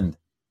Kirtland.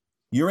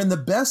 You're in the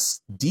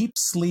best deep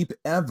sleep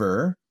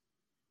ever,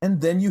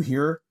 and then you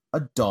hear a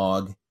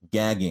dog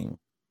gagging.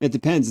 It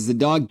depends. Is the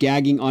dog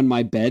gagging on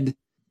my bed?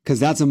 Because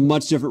that's a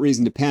much different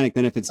reason to panic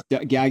than if it's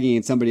gagging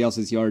in somebody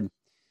else's yard.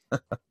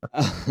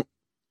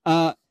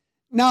 Now,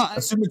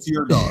 assume it's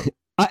your dog.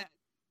 That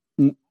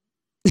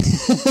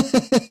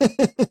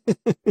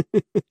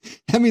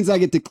means I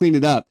get to clean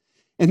it up.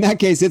 In that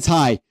case, it's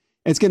high.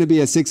 It's going to be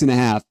a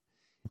 6.5.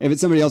 If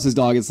it's somebody else's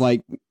dog, it's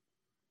like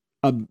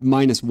a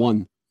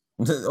 -1.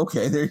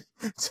 Okay, there.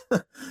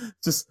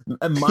 Just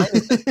a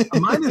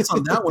minus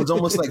on that one's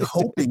almost like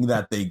hoping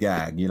that they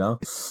gag, you know.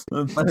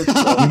 But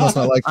You must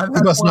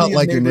not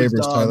like your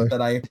neighbors, Tyler.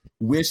 That I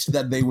wish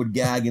that they would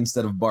gag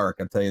instead of bark.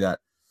 I'll tell you that.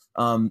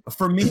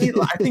 For me,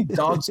 I think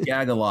dogs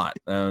gag a lot.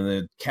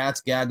 The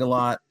cats gag a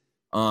lot.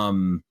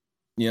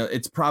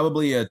 It's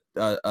probably a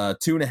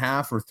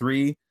 2.5 or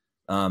 3.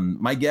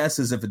 My guess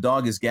is if a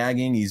dog is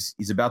gagging,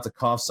 he's about to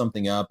cough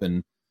something up,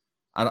 and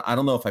I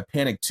don't know if I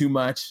panic too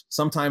much.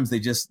 Sometimes they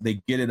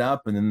get it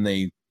up and then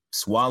they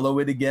swallow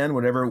it again,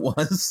 whatever it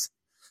was.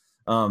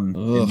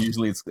 And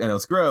usually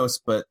it's gross,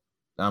 but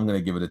I'm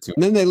gonna give it a 2.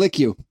 And then they lick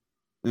you.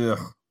 Ugh.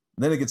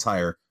 Then it gets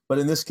higher, but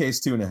in this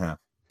case, 2.5.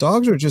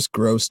 Dogs are just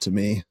gross to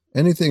me.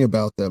 Anything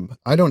about them.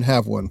 I don't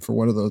have one for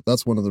one of those.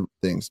 That's one of the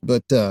things.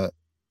 But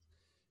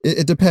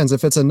it depends.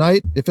 If it's in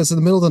the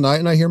middle of the night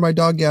and I hear my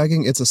dog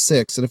gagging, it's a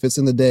 6. And if it's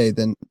in the day,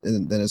 then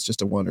it's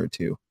just a 1 or a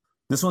 2.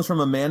 This one's from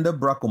Amanda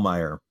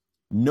Bruckelmeyer.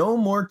 No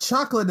more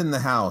chocolate in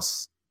the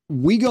house.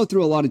 We go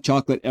through a lot of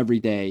chocolate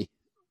every day.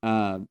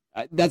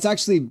 That's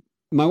actually,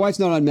 my wife's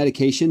not on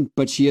medication,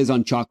 but she is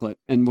on chocolate.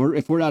 And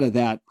if we're out of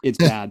that, it's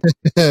bad.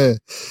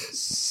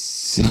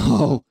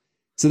 So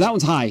that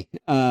one's high.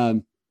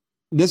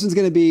 This one's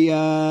going to be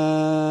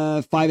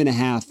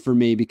 5.5 for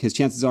me because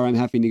chances are I'm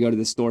having to go to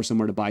the store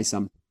somewhere to buy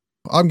some.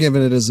 I'm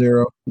giving it a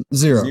 0.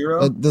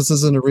 0. This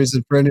isn't a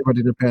reason for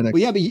anybody to panic.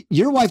 Well, yeah, but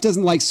your wife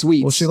doesn't like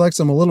sweets. Well, she likes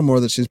them a little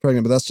more that she's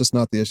pregnant, but that's just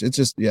not the issue. It's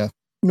just,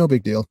 no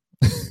big deal.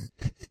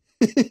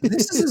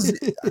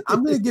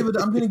 I'm going to give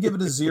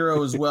it a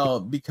 0 as well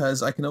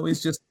because I can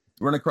always just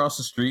run across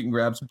the street and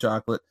grab some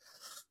chocolate.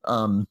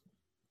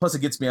 Plus,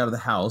 it gets me out of the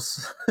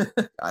house.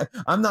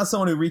 I'm not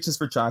someone who reaches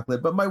for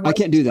chocolate, but my wife, I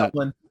can't do that.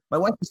 My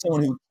wife is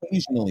someone who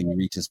occasionally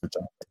reaches for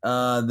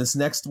chocolate. This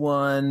next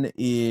one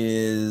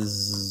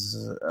is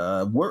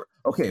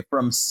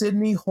from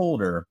Sydney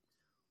Holder.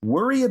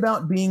 Worry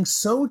about being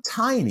so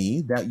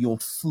tiny that you'll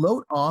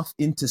float off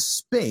into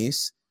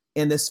space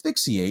and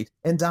asphyxiate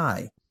and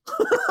die.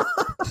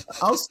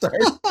 I'll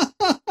start.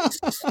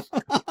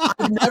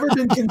 I've never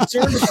been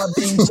concerned about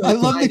being so I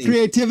love tiny. the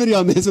creativity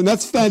on this, and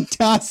that's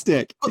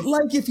fantastic. But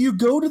like, if you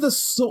go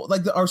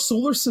to our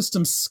solar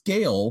system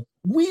scale,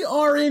 we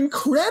are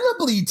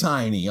incredibly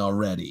tiny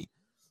already.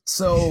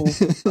 So,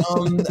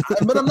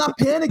 but I'm not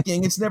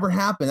panicking. It's never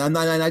happened.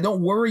 I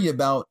don't worry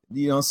about,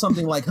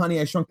 something like Honey,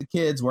 I Shrunk the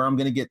Kids, where I'm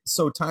going to get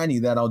so tiny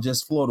that I'll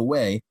just float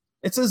away.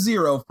 It's a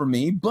 0 for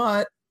me,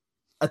 but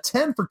a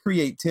 10 for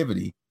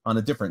creativity on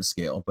a different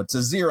scale, but it's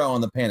a 0 on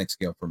the panic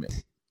scale for me.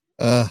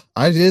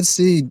 I did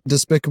see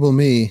Despicable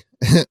Me,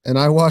 and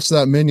I watched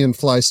that minion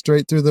fly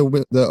straight through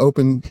the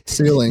open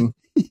ceiling,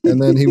 and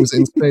then he was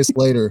in space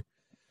later.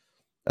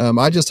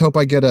 I just hope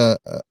I get a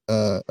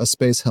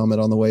space helmet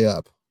on the way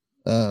up.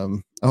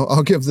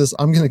 I'll give this.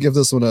 I'm going to give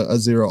this one a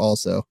 0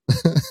 also.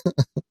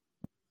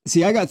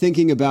 See, I got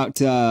thinking about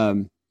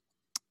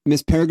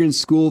Miss Peregrine's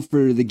School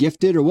for the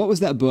Gifted, or what was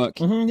that book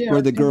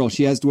where the girl,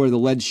 she has to wear the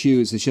lead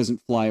shoes so she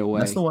doesn't fly away.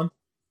 That's the one.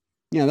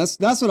 Yeah,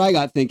 that's what I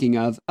got thinking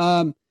of.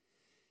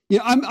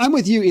 I'm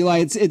with you, Eli.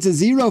 It's a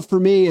 0 for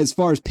me as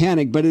far as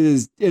panic, but it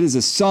is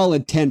a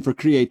solid 10 for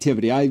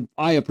creativity.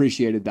 I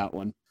appreciated that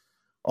one.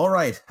 All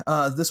right.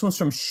 This one's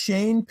from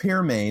Shane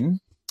Pearmain.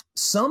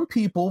 Some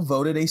people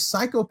voted a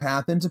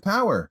psychopath into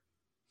power,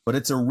 but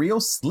it's a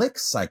real slick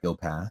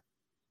psychopath,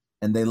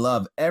 and they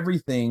love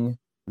everything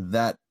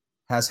that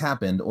has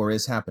happened or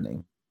is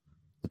happening,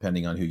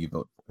 depending on who you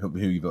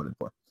voted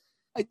for.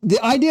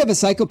 The idea of a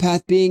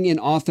psychopath being in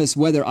office,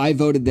 whether I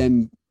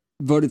voted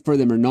for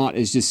them or not,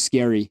 is just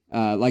scary.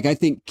 Like, I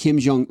think Kim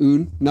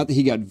Jong-un, not that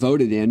he got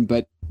voted in,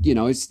 but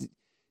it's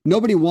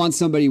nobody wants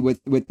somebody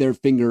with their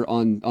finger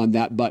on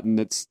that button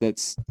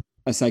that's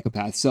a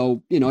psychopath.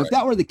 So, if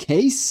that were the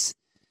case,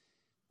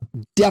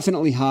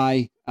 definitely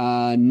high,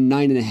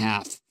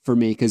 9.5 for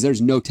me, because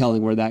there's no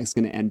telling where that's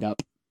going to end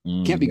up.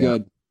 Can't be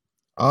good.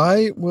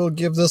 I will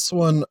give this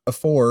one a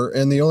 4,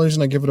 and the only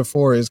reason I give it a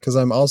 4 is because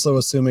I'm also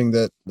assuming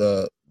that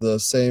the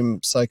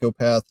same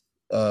psychopath,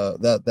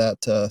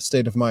 that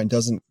state of mind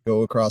doesn't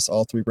go across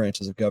all 3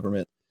 branches of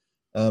government.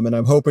 And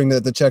I'm hoping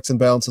that the checks and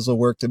balances will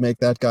work to make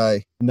that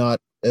guy not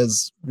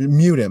as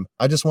mute him.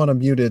 I just want him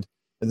muted,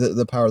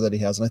 the power that he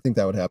has. And I think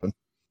that would happen.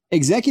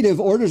 Executive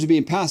orders are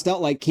being passed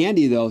out like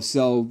candy, though.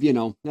 So,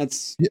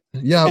 that's...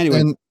 Yeah.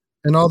 Anyway.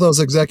 And all those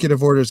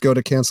executive orders go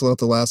to cancel out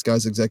the last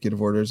guy's executive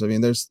orders. I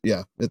mean, there's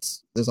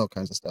all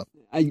kinds of stuff.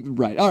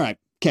 Right. All right.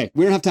 Okay.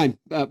 We don't have time.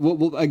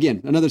 We'll again,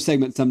 another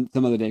segment some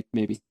other day,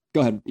 maybe. Go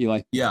ahead,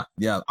 Eli. Yeah.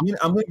 I'm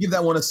going to give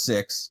that one a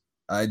 6.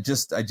 I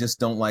just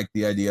don't like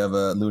the idea of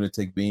a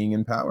lunatic being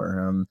in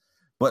power.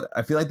 But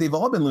I feel like they've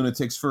all been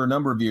lunatics for a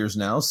number of years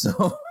now.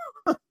 So,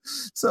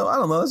 so I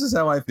don't know. This is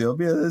how I feel.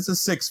 It's a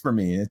 6 for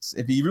me. It's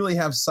if you really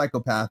have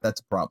psychopath,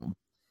 that's a problem.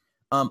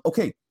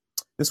 Okay.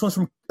 This one's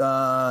from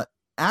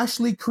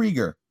Ashley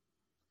Krieger.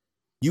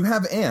 You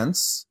have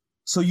ants,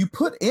 so you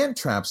put ant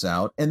traps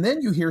out, and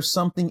then you hear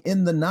something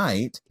in the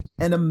night,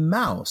 and a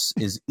mouse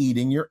is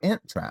eating your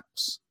ant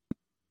traps.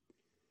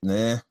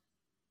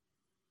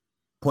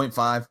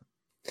 0.5.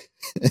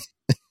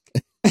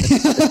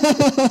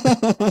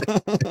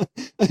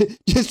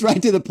 Just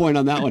right to the point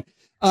on that one.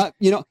 I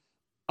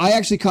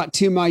actually caught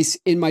 2 mice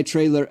in my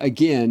trailer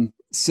again,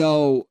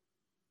 so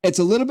it's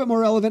a little bit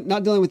more relevant,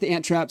 not dealing with the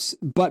ant traps,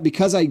 but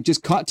because I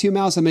just caught 2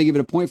 mouse, I'm going to give it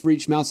a point for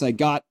each mouse I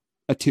got,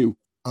 a 2.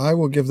 I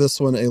will give this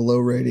one a low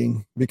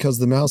rating because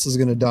the mouse is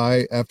going to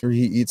die after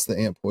he eats the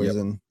ant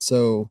poison. Yep.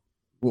 So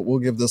we'll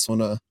give this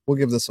one a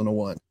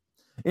 1.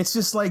 It's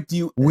just like,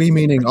 we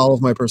meaning all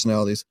of my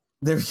personalities.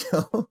 There you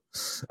go.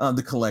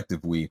 The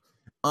collective we.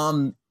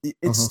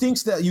 It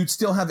stinks that you'd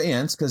still have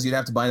ants because you'd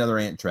have to buy another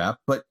ant trap,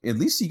 but at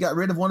least you got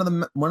rid of one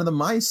of the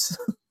mice.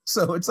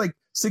 So it's like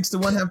 6 to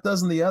 1, half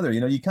dozen the other.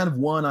 You kind of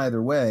won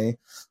either way.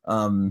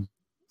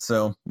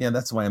 So yeah,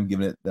 that's why I'm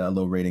giving it a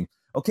low rating.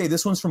 Okay,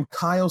 this one's from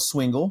Kyle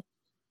Swingle.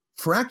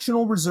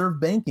 Fractional reserve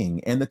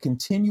banking and the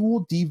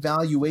continual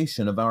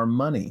devaluation of our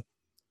money.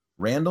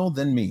 Randall,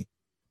 then me.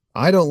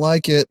 I don't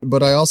like it,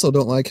 but I also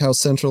don't like how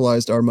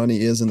centralized our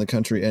money is in the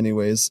country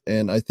anyways.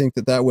 And I think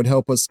that would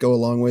help us go a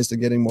long ways to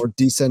getting more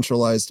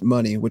decentralized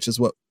money, which is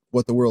what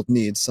the world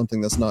needs, something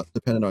that's not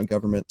dependent on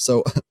government.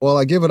 So while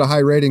I give it a high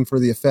rating for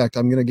the effect,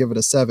 I'm going to give it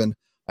a 7.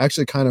 I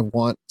actually kind of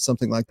want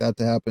something like that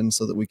to happen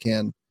so that we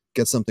can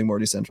get something more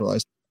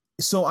decentralized.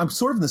 So I'm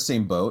sort of in the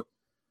same boat.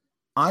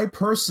 I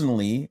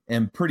personally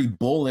am pretty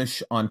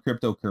bullish on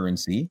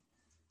cryptocurrency.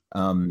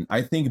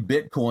 I think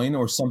Bitcoin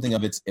or something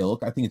of its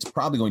ilk, I think it's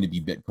probably going to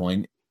be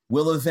Bitcoin,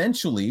 will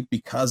eventually,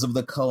 because of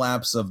the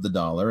collapse of the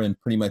dollar and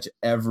pretty much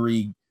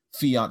every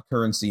fiat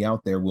currency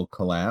out there will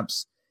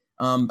collapse.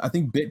 I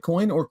think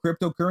Bitcoin or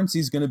cryptocurrency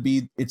is going to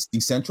be, it's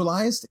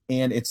decentralized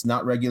and it's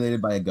not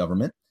regulated by a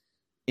government.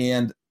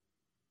 And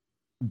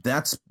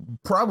that's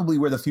probably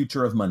where the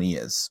future of money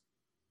is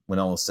when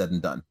all is said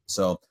and done.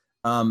 So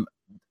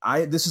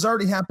this is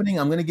already happening.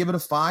 I'm going to give it a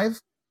 5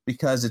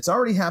 because it's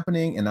already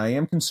happening and I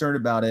am concerned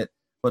about it.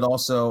 But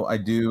also I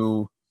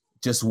do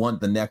just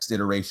want the next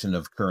iteration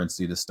of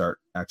currency to start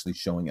actually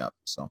showing up.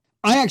 So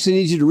I actually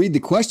need you to read the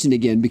question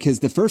again because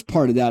the first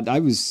part of that I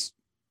was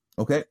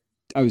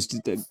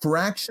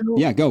fractional.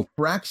 Yeah, go.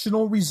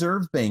 Fractional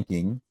reserve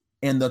banking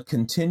and the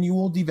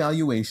continual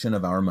devaluation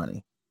of our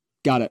money.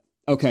 Got it.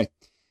 Okay.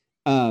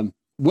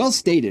 Well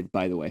stated,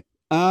 by the way.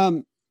 Yeah,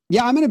 I'm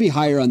going to be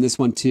higher on this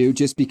one too,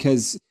 just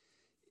because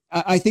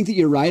I think that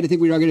you're right. I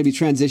think we are going to be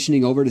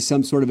transitioning over to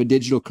some sort of a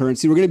digital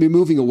currency. We're going to be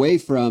moving away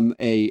from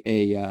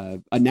a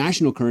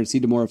national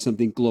currency to more of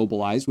something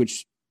globalized,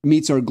 which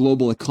meets our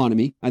global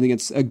economy. I think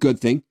it's a good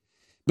thing.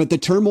 But the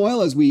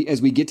turmoil as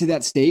we get to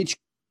that stage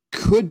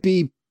could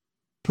be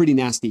pretty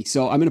nasty.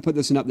 So I'm going to put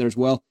this one up there as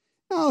well.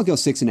 I'll go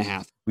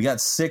 6.5. We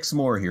got 6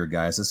 more here,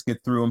 guys. Let's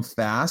get through them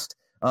fast.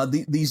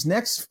 These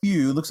next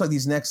few, looks like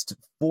these next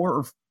 4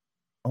 or,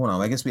 hold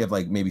on, I guess we have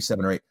like maybe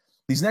 7 or 8.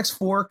 These next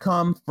 4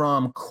 come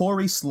from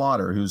Corey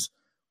Slaughter, who's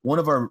one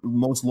of our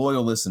most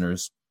loyal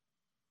listeners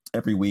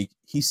every week.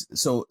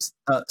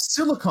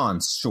 Silicon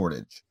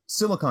shortage.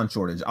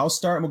 I'll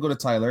start and we'll go to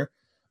Tyler.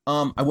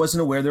 I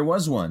wasn't aware there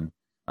was one.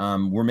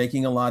 We're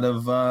making a lot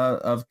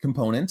of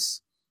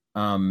components,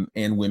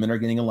 and women are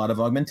getting a lot of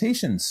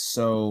augmentations.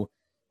 So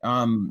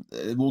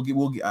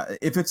we'll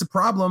if it's a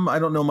problem, I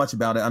don't know much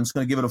about it. I'm just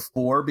going to give it a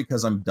 4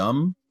 because I'm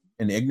dumb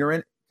and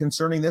ignorant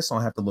concerning this. I'll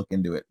have to look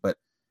into it. But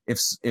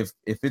if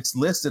it's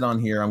listed on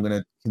here, I'm going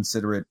to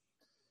consider it.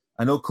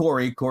 I know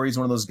Corey's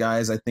one of those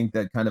guys I think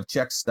that kind of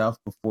checks stuff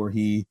before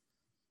he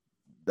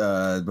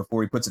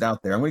puts it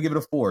out there. I'm going to give it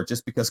a 4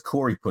 just because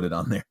Corey put it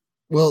on there.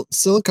 Well,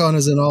 silicon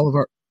is in all of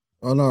our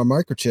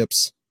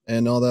microchips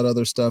and all that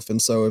other stuff. And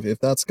so if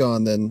that's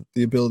gone, then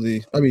the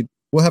ability, I mean,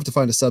 we'll have to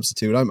find a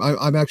substitute.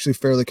 I'm actually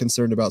fairly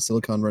concerned about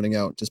silicon running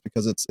out just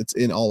because it's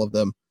in all of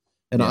them.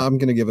 And yeah. I'm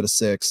going to give it a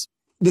 6.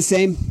 The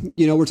same,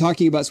 we're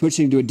talking about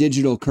switching to a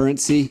digital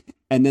currency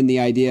and then the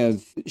idea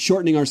of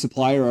shortening our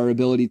supply or our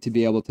ability to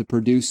be able to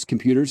produce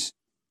computers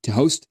to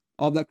host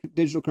all of that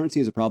digital currency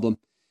is a problem.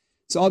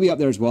 So I'll be up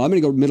there as well. I'm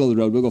going to go middle of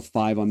the road. We'll go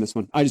 5 on this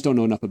one. I just don't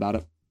know enough about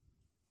it.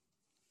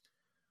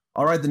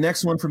 All right, the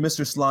next one from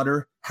Mr.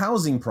 Slaughter,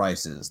 housing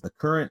prices, the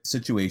current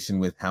situation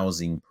with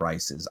housing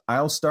prices.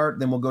 I'll start,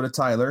 then we'll go to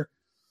Tyler.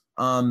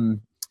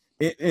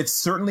 It's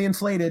certainly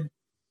inflated.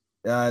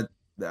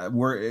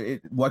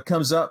 What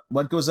goes up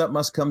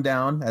must come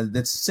down.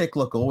 It's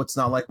cyclical. It's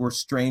not like we're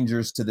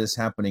strangers to this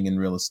happening in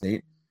real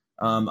estate.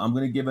 I'm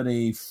going to give it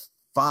a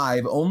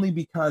 5, only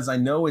because I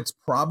know it's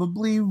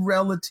probably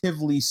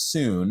relatively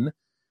soon.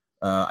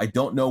 I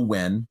don't know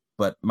when,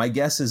 but my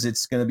guess is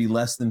it's going to be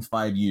less than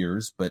 5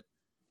 years, but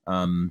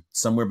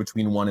somewhere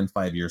between 1 and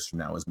 5 years from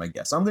now is my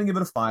guess. I'm going to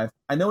give it a 5.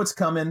 I know it's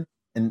coming,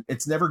 and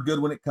it's never good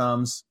when it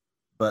comes,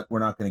 but we're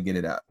not going to get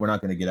it out. We're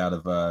not going to get out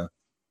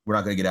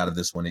of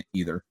this one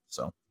either.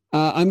 So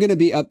I'm going to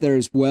be up there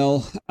as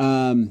well.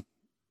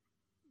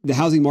 The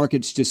housing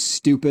market's just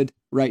stupid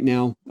right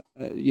now.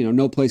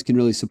 No place can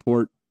really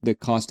support the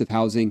cost of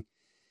housing.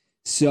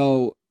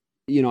 So,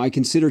 I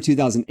consider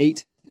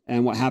 2008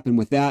 and what happened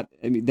with that.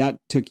 I mean, that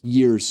took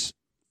years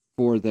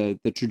for the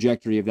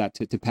trajectory of that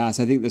to pass.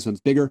 I think this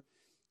one's bigger.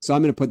 So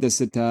I'm going to put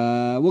this at,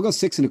 we'll go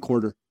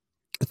 6.25.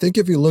 I think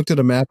if you looked at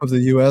a map of the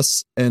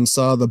U.S. and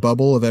saw the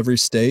bubble of every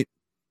state,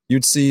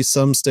 you'd see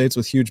some states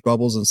with huge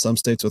bubbles and some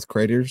states with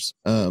craters.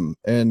 And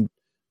I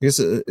guess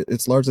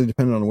it's largely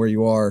dependent on where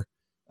you are.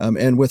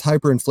 And with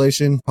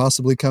hyperinflation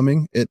possibly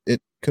coming,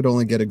 it could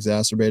only get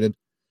exacerbated.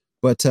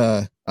 But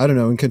I don't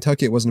know. In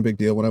Kentucky, it wasn't a big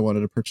deal when I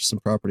wanted to purchase some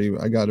property.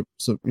 I got it.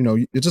 So,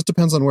 it just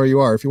depends on where you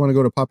are. If you want to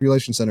go to a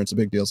population center, it's a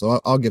big deal. So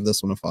I'll give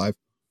this one a 5.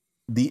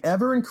 The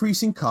ever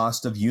increasing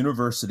cost of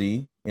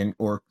university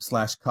or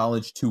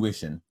college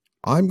tuition.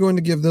 I'm going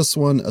to give this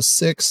one a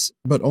 6,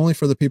 but only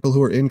for the people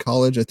who are in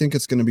college. I think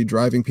it's going to be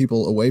driving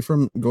people away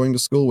from going to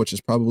school, which is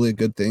probably a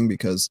good thing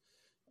because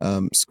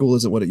school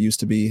isn't what it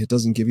used to be. It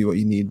doesn't give you what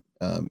you need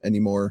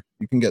anymore.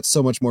 You can get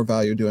so much more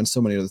value doing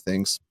so many other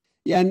things.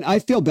 Yeah, and I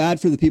feel bad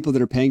for the people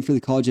that are paying for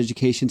the college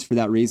educations for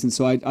that reason.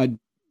 So I'd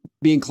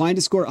be inclined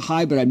to score it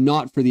high, but I'm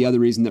not for the other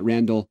reason that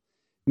Randall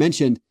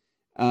mentioned,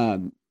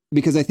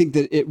 because I think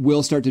that it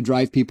will start to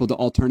drive people to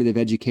alternative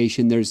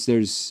education.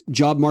 There's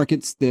job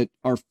markets that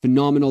are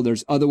phenomenal.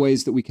 There's other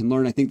ways that we can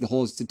learn. I think the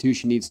whole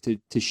institution needs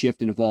to shift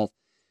and evolve.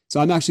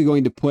 So I'm actually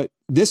going to put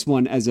this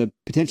one as a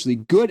potentially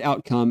good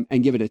outcome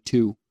and give it a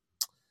 2.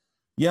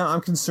 Yeah,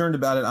 I'm concerned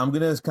about it. I'm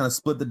going to kind of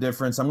split the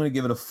difference. I'm going to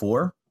give it a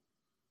 4.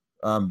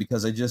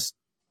 Because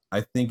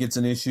I think it's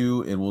an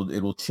issue. It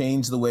will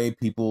change the way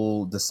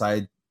people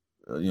decide,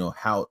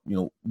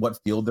 what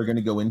field they're going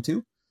to go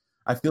into.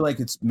 I feel like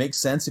it makes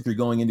sense if you're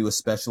going into a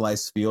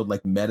specialized field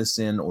like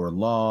medicine or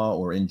law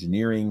or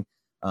engineering.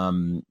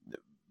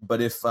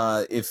 But if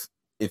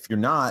you're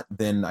not,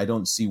 then I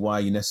don't see why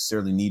you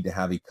necessarily need to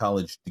have a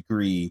college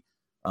degree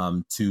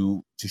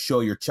to show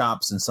your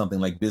chops in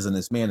something like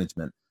business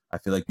management. I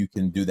feel like you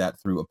can do that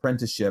through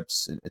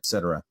apprenticeships,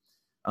 etc.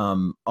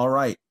 All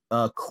right.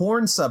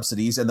 Corn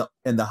subsidies and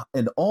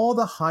all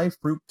the high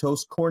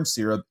fructose corn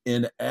syrup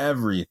in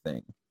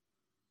everything.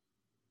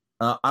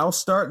 I'll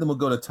start, then we'll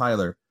go to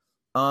Tyler.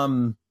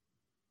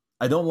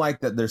 I don't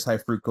like that there's high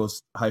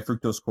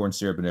fructose corn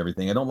syrup in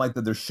everything. I don't like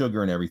that there's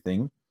sugar in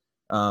everything.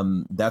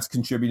 That's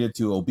contributed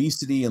to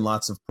obesity and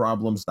lots of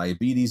problems,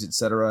 diabetes,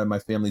 etc. My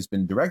family's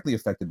been directly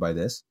affected by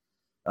this.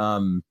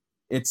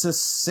 It's a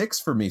 6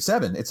 for me.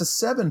 7. It's a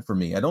 7 for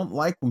me. I don't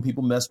like when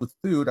people mess with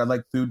food. I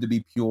like food to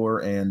be pure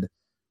and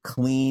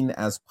clean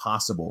as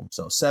possible.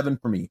 So 7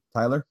 for me.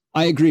 Tyler?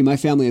 I agree. My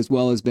family as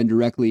well has been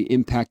directly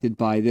impacted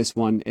by this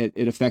one.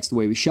 It affects the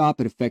way we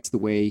shop. It affects the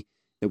way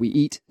that we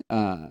eat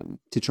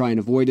to try and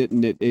avoid it.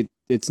 And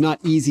it's not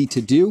easy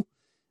to do,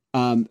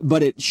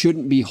 but it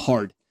shouldn't be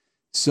hard.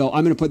 So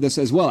I'm going to put this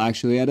as well,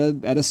 actually, at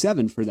a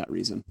 7 for that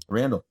reason.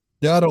 Randall?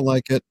 Yeah, I don't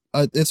like it.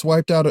 It's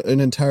wiped out an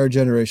entire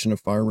generation of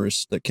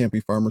farmers that can't be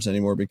farmers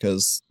anymore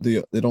because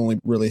it only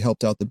really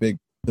helped out the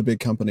big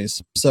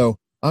companies. So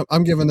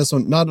I'm giving this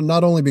one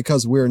not only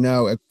because we're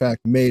now in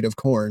fact made of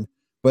corn,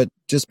 but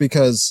just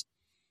because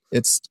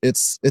it's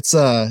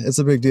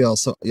a big deal.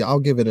 So yeah, I'll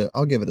give it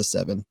a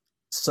 7.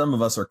 Some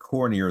of us are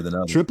cornier than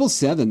others. Triple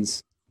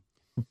 7s.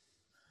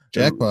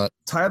 Jackpot.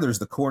 Tyler's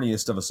the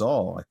corniest of us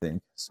all, I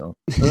think. So,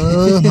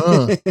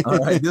 Uh-huh. all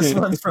right. This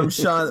one's from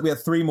Sean. We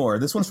have 3 more.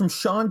 This one's from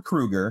Sean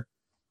Kruger.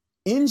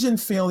 Engine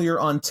failure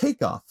on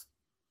takeoff,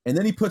 and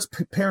then he puts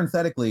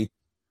parenthetically,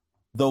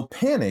 though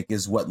panic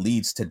is what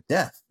leads to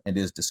death and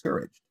is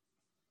discouraged.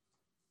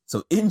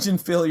 So engine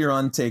failure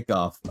on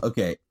takeoff.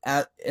 Okay.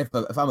 If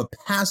I'm a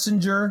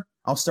passenger,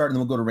 I'll start and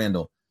then we'll go to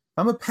Randall. If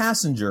I'm a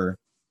passenger,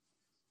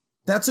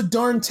 that's a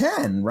darn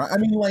 10, right? I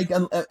mean, like,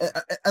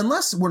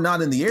 unless we're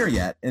not in the air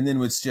yet, and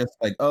then it's just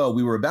like, oh,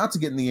 we were about to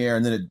get in the air,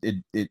 and then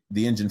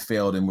the engine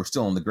failed, and we're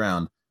still on the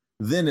ground.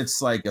 Then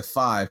it's like a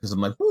 5 because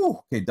I'm like, whoo,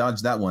 okay,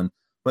 dodge that one.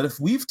 But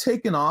if we've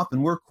taken off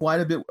and we're quite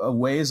a bit a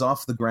ways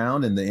off the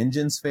ground and the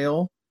engines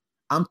fail,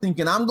 I'm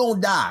thinking I'm gonna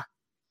die.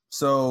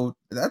 So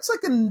that's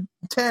like a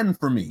 10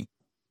 for me.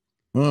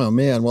 Oh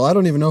man, well I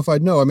don't even know if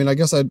I'd know. I mean, I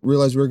guess I'd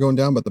realize we were going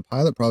down, but the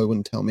pilot probably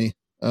wouldn't tell me.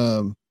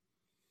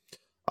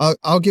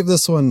 I'll give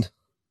this one.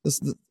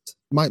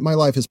 My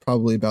life is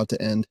probably about to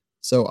end,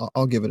 so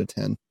I'll give it a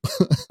 10.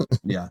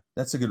 Yeah,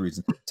 that's a good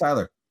reason.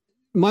 Tyler?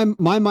 My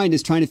mind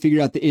is trying to figure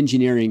out the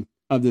engineering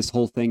of this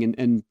whole thing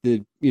and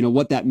the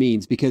what that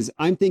means, because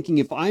I'm thinking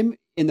if I'm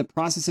in the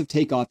process of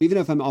takeoff, even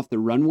if I'm off the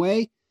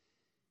runway,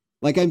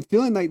 like I'm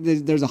feeling like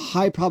there's a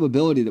high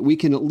probability that we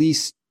can at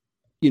least,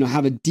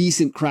 have a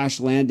decent crash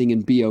landing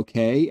and be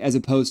okay, as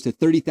opposed to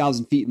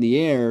 30,000 feet in the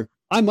air.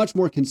 I'm much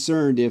more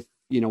concerned if,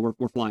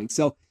 we're flying.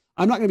 So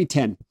I'm not going to be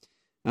 10.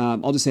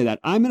 I'll just say that.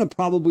 I'm going to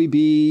probably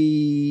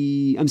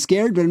be, I'm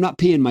scared, but I'm not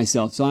peeing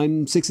myself. So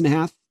I'm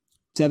 6.5,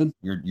 7.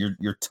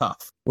 You're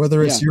tough.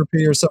 Whether it's your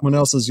pee or someone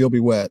else's, you'll be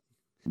wet.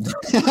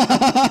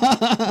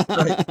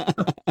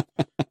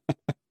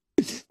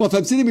 Well, if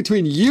I'm sitting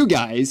between you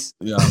guys.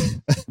 Yeah.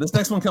 This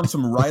next one comes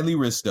from Riley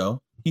Risto.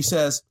 He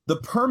says, the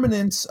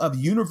permanence of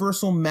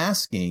universal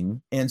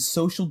masking and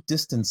social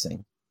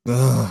distancing.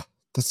 Ugh,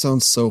 that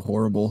sounds so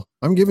horrible.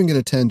 I'm giving it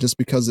a 10 just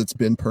because it's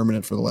been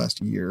permanent for the last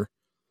year.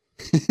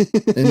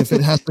 And if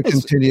it has to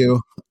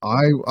continue,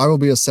 I will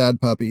be a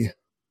sad puppy.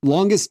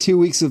 Longest 2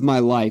 weeks of my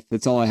life.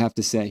 That's all I have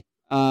to say.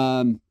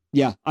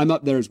 Yeah, I'm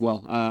up there as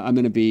well. I'm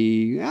not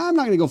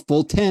going to go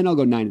full 10. I'll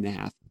go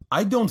 9.5.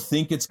 I don't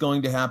think it's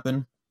going to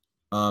happen.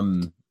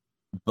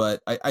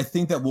 But I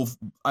think that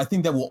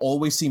we'll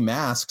always see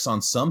masks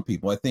on some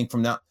people. I think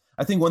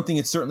one thing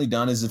it's certainly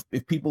done is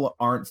if people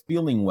aren't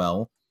feeling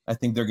well, I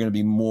think they're going to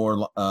be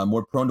more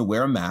prone to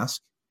wear a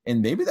mask,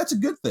 and maybe that's a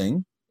good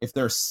thing. If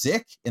they're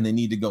sick and they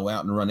need to go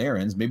out and run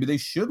errands, maybe they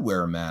should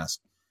wear a mask.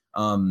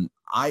 I'm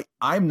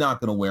not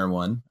going to wear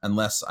one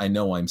unless I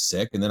know I'm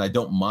sick, and then I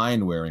don't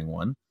mind wearing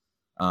one.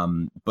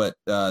 But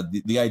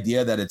the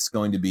idea that it's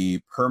going to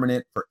be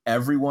permanent for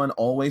everyone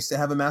always to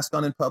have a mask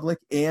on in public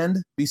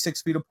and be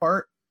 6 feet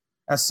apart,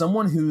 as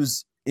someone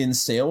who's in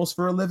sales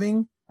for a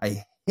living,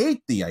 I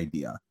hate the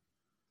idea.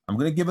 I'm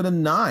going to give it a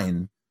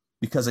 9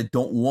 because I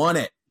don't want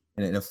it.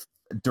 And it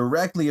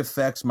directly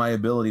affects my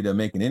ability to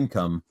make an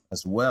income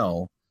as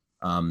well.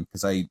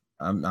 Because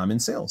I'm in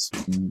sales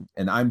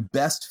and I'm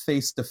best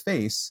face to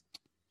face.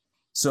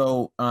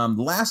 So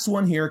last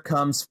one here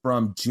comes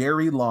from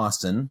Jerry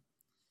Lawson.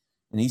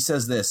 And he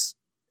says this: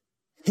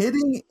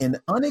 hitting an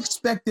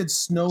unexpected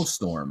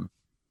snowstorm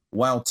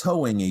while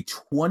towing a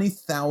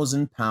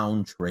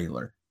 20,000-pound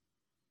trailer.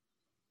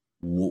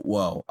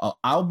 Whoa.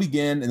 I'll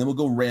begin, and then we'll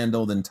go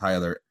Randall, then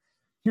Tyler.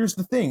 Here's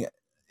the thing.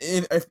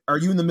 Are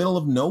you in the middle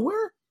of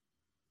nowhere?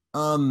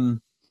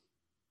 I'm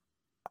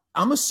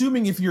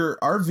assuming if you're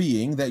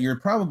RVing that you're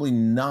probably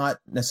not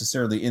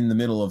necessarily in the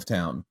middle of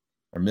town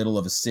or middle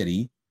of a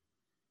city.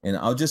 And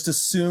I'll just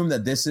assume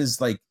that this is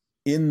like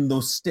in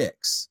those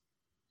sticks.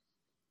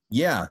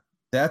 Yeah,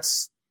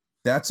 that's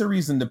a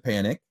reason to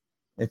panic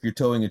if you're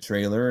towing a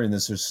trailer and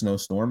this is a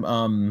snowstorm.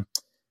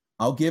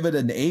 I'll give it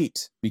an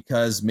 8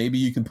 because maybe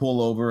you can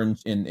pull over and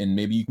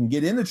maybe you can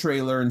get in the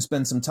trailer and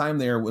spend some time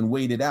there and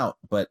wait it out.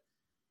 But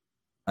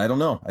I don't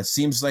know. It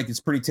seems like it's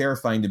pretty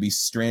terrifying to be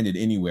stranded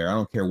anywhere. I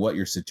don't care what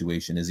your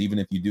situation is, even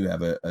if you do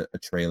have a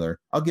trailer.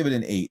 I'll give it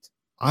an 8.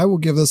 I will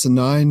give this a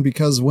 9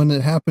 because when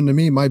it happened to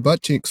me, my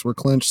butt cheeks were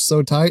clenched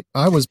so tight.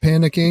 I was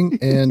panicking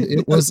and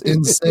it was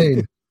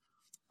insane.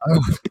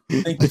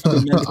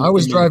 I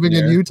was driving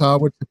in Utah,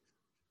 which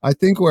I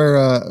think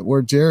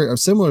where Jerry, or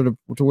similar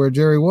to where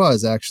Jerry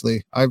was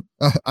actually.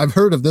 I've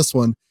heard of this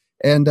one,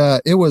 and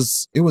it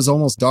was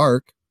almost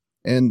dark,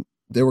 and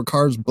there were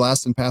cars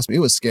blasting past me. It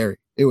was scary.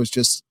 It was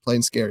just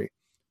plain scary,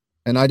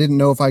 and I didn't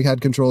know if I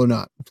had control or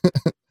not.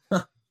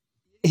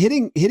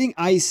 Hitting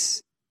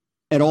ice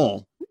at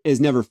all is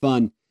never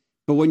fun,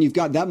 but when you've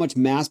got that much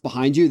mass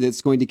behind you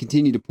that's going to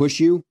continue to push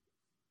you,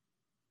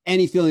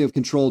 any feeling of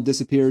control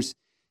disappears.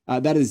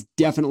 That is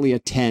definitely a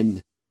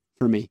 10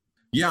 for me.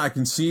 Yeah, I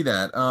can see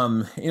that.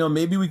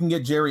 Maybe we can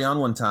get Jerry on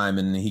one time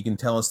and he can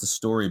tell us the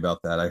story about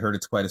that. I heard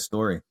it's quite a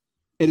story.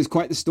 It is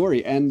quite the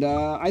story. And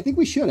I think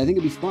we should. I think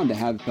it'd be fun to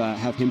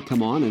have him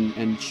come on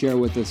and share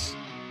with us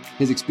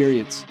his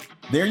experience.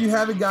 There you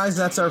have it, guys.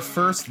 That's our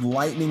first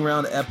lightning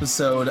round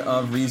episode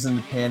of Reason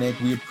to Panic.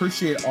 We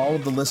appreciate all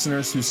of the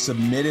listeners who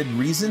submitted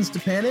reasons to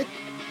panic.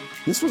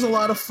 This was a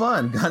lot of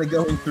fun kind of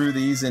going through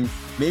these, and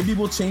maybe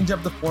we'll change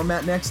up the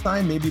format next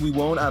time. Maybe we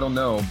won't. I don't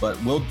know,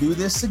 but we'll do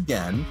this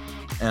again,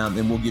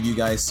 and we'll give you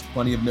guys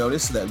plenty of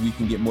notice so that we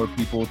can get more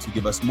people to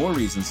give us more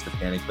reasons to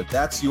panic. But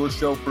that's your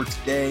show for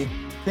today.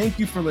 Thank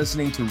you for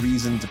listening to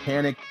Reason to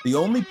Panic, the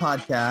only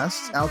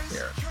podcast out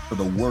there for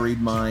the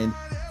worried mind.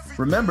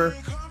 Remember,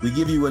 we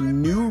give you a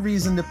new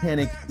reason to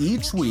panic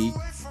each week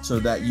so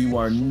that you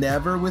are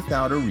never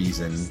without a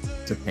reason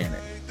to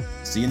panic.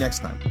 See you next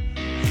time.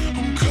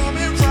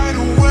 Coming right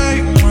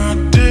away, my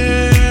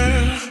dear.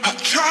 I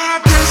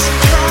tried